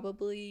was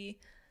probably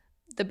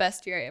the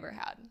best year I ever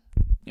had.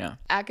 Yeah.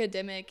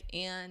 Academic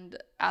and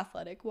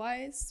athletic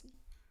wise.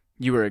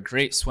 You were a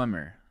great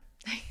swimmer.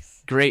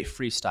 Thanks. Great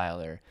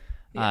freestyler.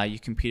 Yeah. You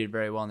competed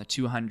very well in the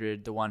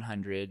 200, the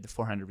 100, the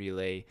 400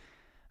 relay.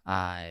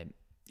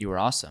 You were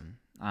awesome.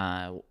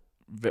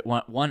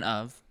 One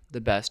of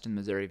the best in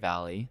Missouri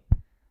Valley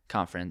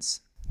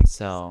Conference.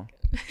 So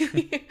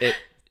take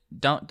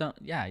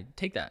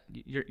that.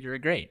 You're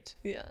great.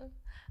 Yeah.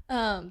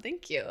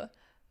 Thank you.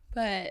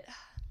 But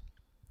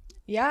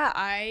yeah,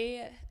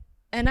 I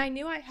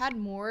knew I had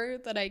more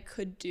that I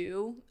could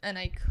do and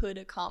I could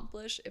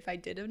accomplish if I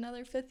did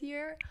another 5th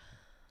year.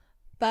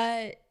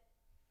 But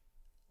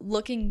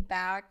looking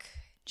back,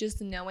 just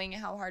knowing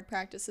how hard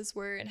practices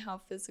were and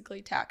how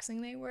physically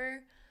taxing they were,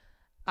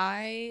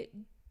 I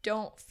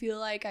don't feel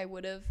like I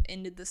would have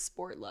ended the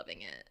sport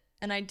loving it.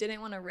 And I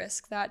didn't want to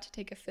risk that to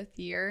take a 5th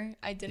year.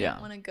 I didn't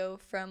want to go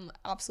from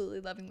absolutely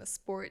loving the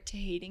sport to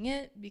hating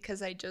it,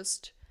 because I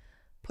just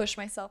pushed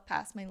myself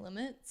past my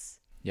limits.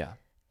 Yeah.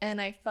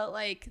 And I felt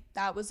like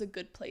that was a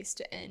good place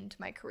to end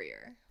my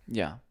career.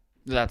 Yeah.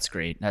 That's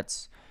great.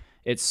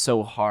 It's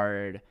so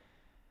hard,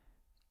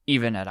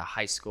 even at a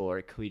high school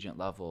or collegiate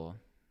level,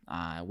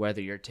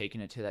 whether you're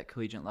taking it to that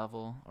collegiate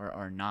level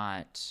or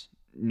not,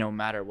 no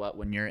matter what,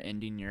 when you're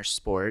ending your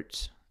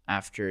sport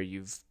after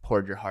you've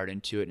poured your heart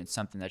into it and it's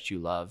something that you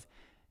love,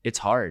 it's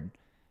hard.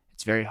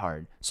 It's very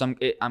hard. So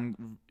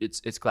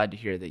it's glad to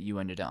hear that you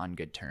ended it on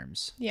good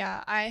terms.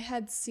 Yeah, I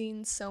had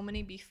seen so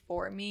many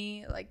before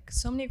me, like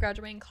so many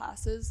graduating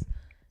classes,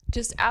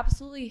 just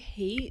absolutely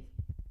hate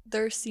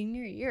their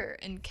senior year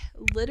and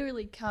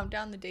literally count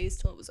down the days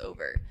till it was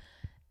over.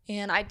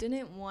 And I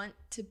didn't want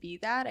to be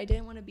that. I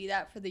didn't want to be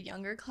that for the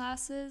younger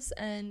classes,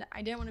 and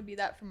I didn't want to be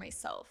that for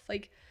myself.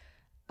 Like,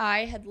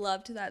 I had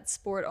loved that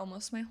sport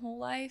almost my whole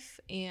life,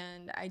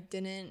 and I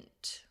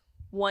didn't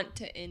want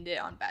to end it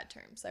on bad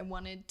terms. I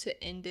wanted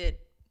to end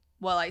it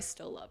while I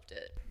still loved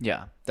it.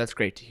 Yeah, that's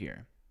great to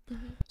hear.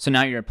 Mm-hmm. So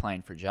now you're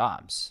applying for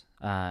jobs.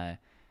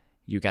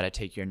 You got to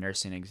take your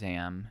nursing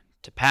exam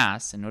to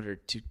pass in order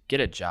to get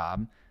a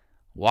job.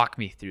 Walk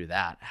me through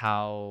that.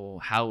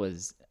 How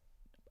was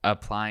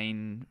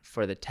applying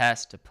for the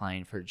test,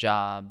 applying for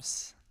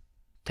jobs?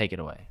 Take it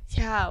away.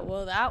 Yeah,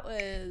 well, that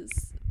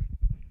was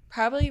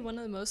probably one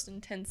of the most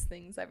intense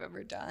things I've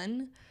ever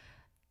done.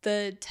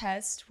 The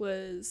test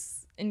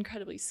was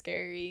incredibly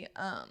scary.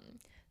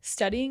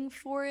 studying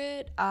for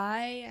it,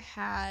 I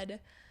had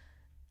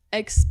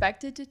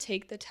expected to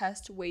take the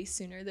test way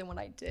sooner than what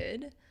I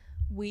did.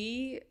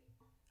 We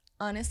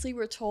honestly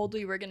were told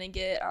we were going to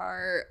get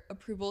our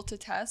approval to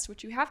test,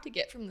 which you have to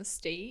get from the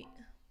state.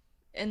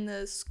 And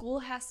the school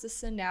has to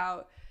send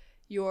out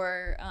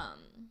your,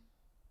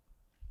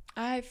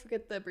 I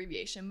forget the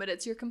abbreviation, but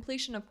it's your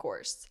completion of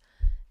course.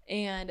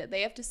 And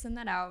they have to send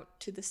that out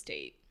to the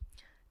state.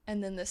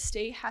 And then the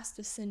state has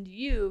to send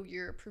you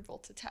your approval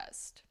to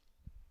test.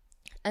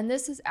 And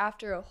this is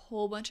after a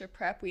whole bunch of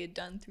prep we had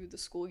done through the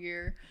school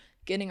year,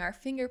 getting our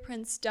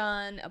fingerprints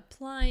done,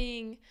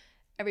 applying,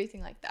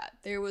 everything like that.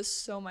 There was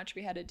so much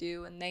we had to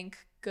do, and thank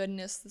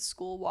goodness the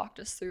school walked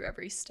us through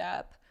every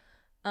step.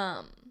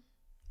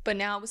 But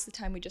now was the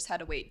time we just had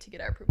to wait to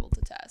get our approval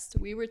to test.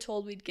 We were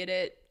told we'd get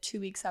it 2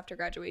 weeks after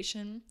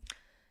graduation.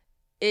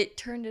 It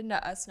turned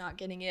into us not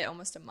getting it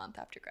almost a month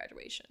after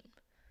graduation.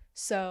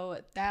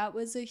 So that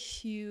was a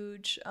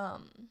huge, I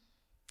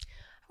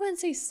wouldn't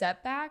say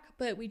setback,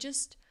 but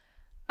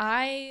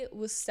I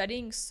was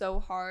studying so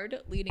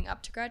hard leading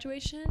up to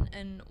graduation,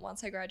 and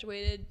once I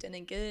graduated,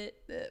 didn't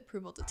get the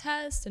approval to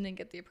test, didn't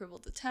get the approval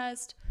to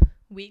test.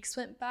 Weeks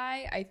went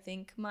by. I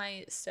think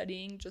my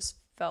studying just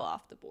fell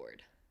off the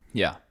board.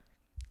 Yeah.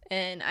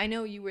 And I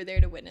know you were there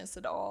to witness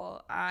it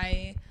all.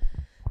 I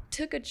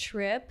took a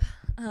trip.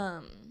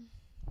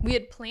 We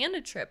had planned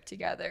a trip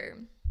together,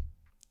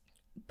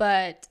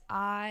 but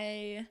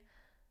I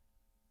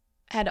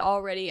had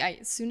already,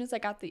 as soon as I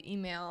got the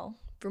email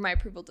for my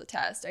approval to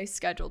test, I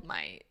scheduled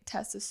my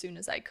test as soon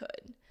as I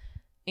could.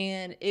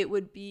 And it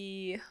would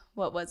be,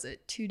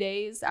 2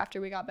 days after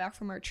we got back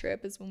from our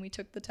trip is when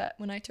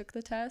when I took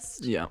the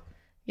test. Yeah.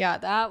 Yeah,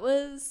 that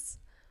was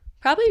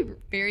probably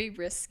very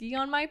risky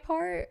on my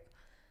part,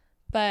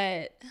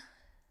 but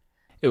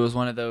it was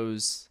one of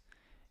those,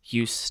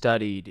 you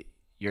studied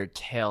your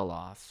tail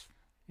off,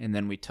 and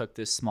then we took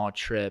this small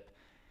trip.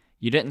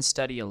 You didn't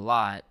study a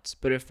lot,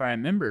 but if I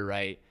remember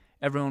right,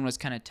 everyone was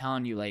kind of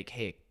telling you like,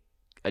 hey,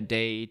 a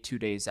day, 2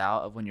 days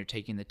out of when you're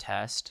taking the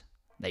test,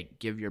 like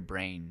give your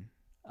brain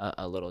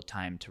a little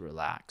time to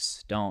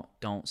relax. Don't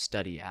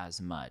study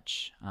as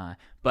much.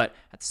 But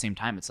at the same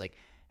time, it's like,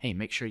 hey,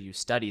 make sure you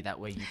study. That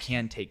way you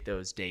can take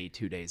those 2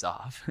 days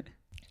off.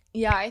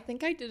 Yeah, I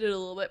think I did it a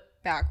little bit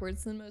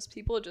backwards than most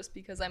people just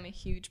because I'm a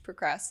huge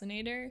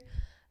procrastinator.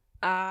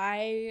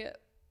 I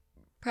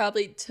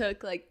probably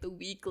took like the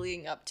week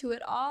leading up to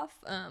it off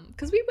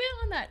because we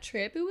went on that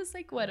trip. It was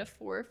like, a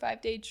 4 or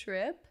 5 day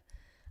trip.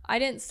 I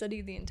didn't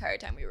study the entire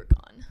time we were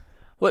gone.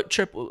 What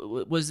trip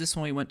was this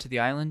when we went to the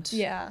island?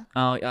 Yeah.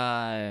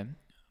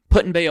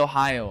 Put-in Bay,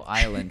 Ohio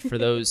island. For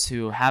those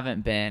who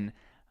haven't been,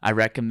 I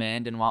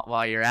recommend, and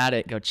while you're at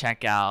it, go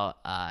check out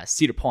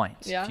Cedar Point.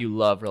 Yeah. If you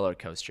love roller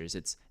coasters,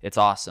 it's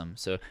awesome.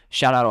 So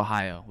shout out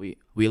Ohio.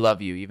 We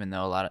love you, even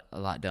though a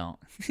lot don't.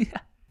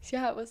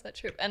 Yeah, it was that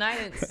trip, and I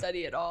didn't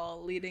study at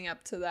all leading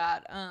up to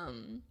that.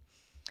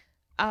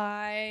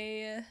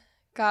 I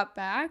got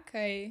back.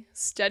 I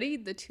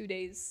studied the 2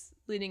 days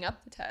leading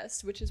up the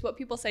test, which is what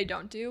people say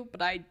don't do,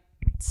 but I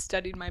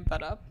studied my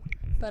butt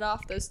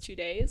off those 2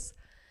 days.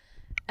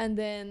 And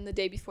then the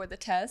day before the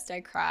test, I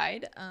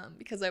cried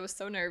because I was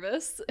so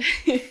nervous.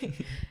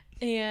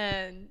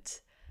 And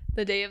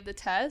the day of the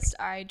test,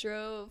 I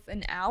drove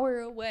an hour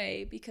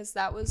away because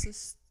that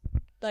was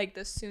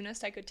the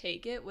soonest I could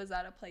take it was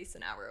at a place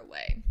an hour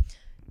away.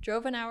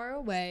 Drove an hour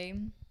away.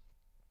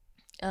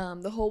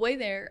 The whole way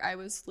there, I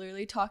was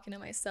literally talking to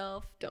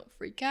myself, don't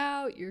freak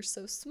out, you're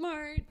so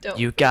smart,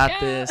 You got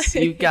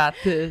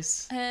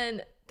this.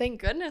 And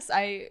thank goodness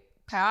I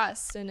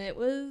passed, and it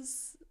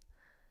was,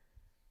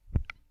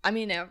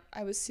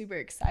 I was super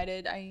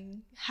excited. I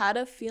had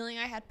a feeling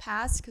I had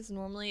passed because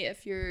normally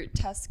if your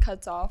test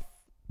cuts off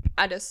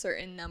at a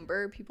certain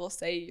number, people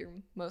say you're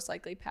most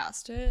likely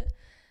passed it.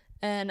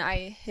 And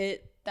I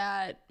hit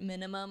that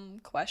minimum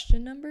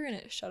question number and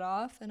it shut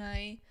off, and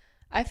I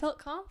felt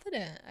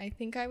confident. I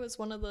think I was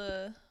one of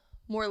the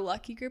more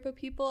lucky group of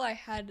people. I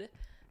had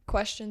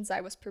questions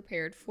I was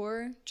prepared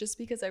for just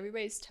because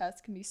everybody's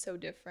test can be so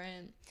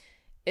different.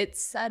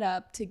 It's set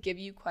up to give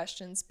you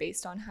questions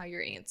based on how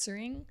you're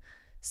answering.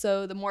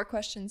 So the more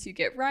questions you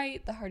get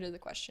right, the harder the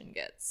question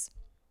gets.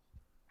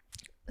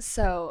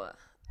 So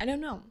I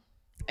don't know.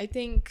 I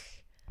think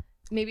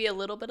maybe a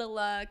little bit of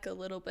luck, a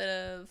little bit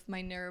of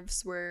my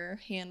nerves were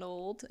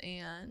handled,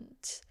 and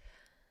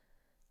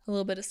a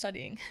little bit of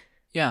studying.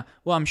 Yeah.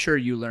 Well, I'm sure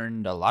you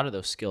learned a lot of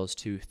those skills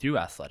too through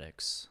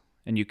athletics,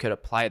 and you could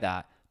apply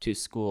that to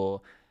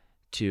school,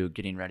 to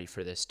getting ready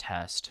for this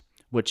test,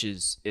 which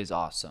is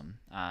awesome.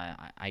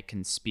 I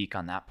can speak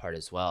on that part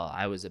as well.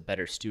 I was a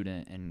better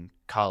student in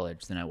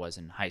college than I was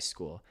in high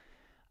school.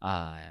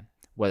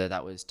 Whether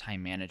that was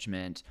time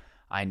management,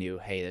 I knew,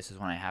 hey, this is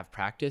when I have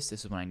practice,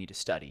 this is when I need to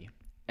study.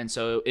 And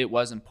so it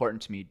was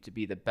important to me to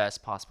be the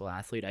best possible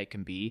athlete I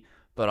can be,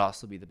 but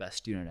also be the best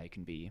student I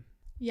can be.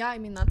 Yeah,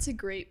 that's a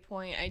great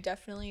point. I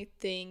definitely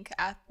think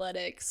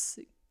athletics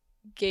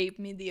gave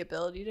me the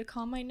ability to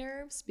calm my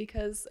nerves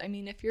because,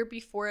 if you're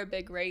before a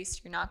big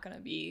race, you're not going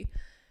to be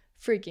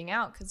freaking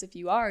out because if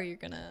you are, you're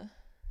going to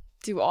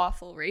do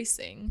awful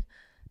racing.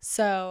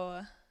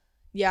 So,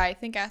 yeah, I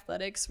think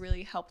athletics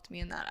really helped me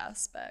in that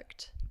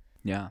aspect.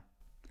 Yeah.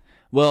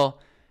 Well,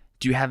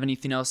 do you have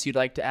anything else you'd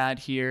like to add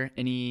here?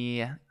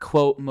 Any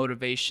quote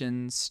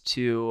motivations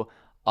to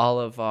all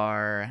of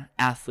our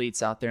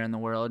athletes out there in the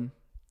world?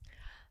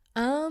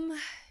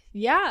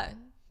 Yeah,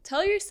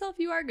 tell yourself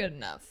you are good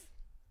enough.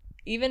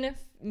 Even if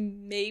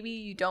maybe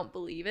you don't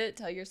believe it,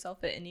 tell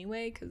yourself it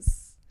anyway,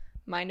 because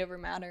mind over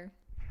matter.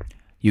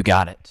 You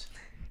got it.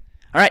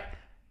 All right.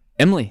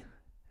 Emily,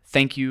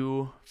 thank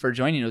you for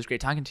joining. It was great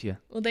talking to you.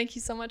 Well, thank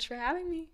you so much for having me.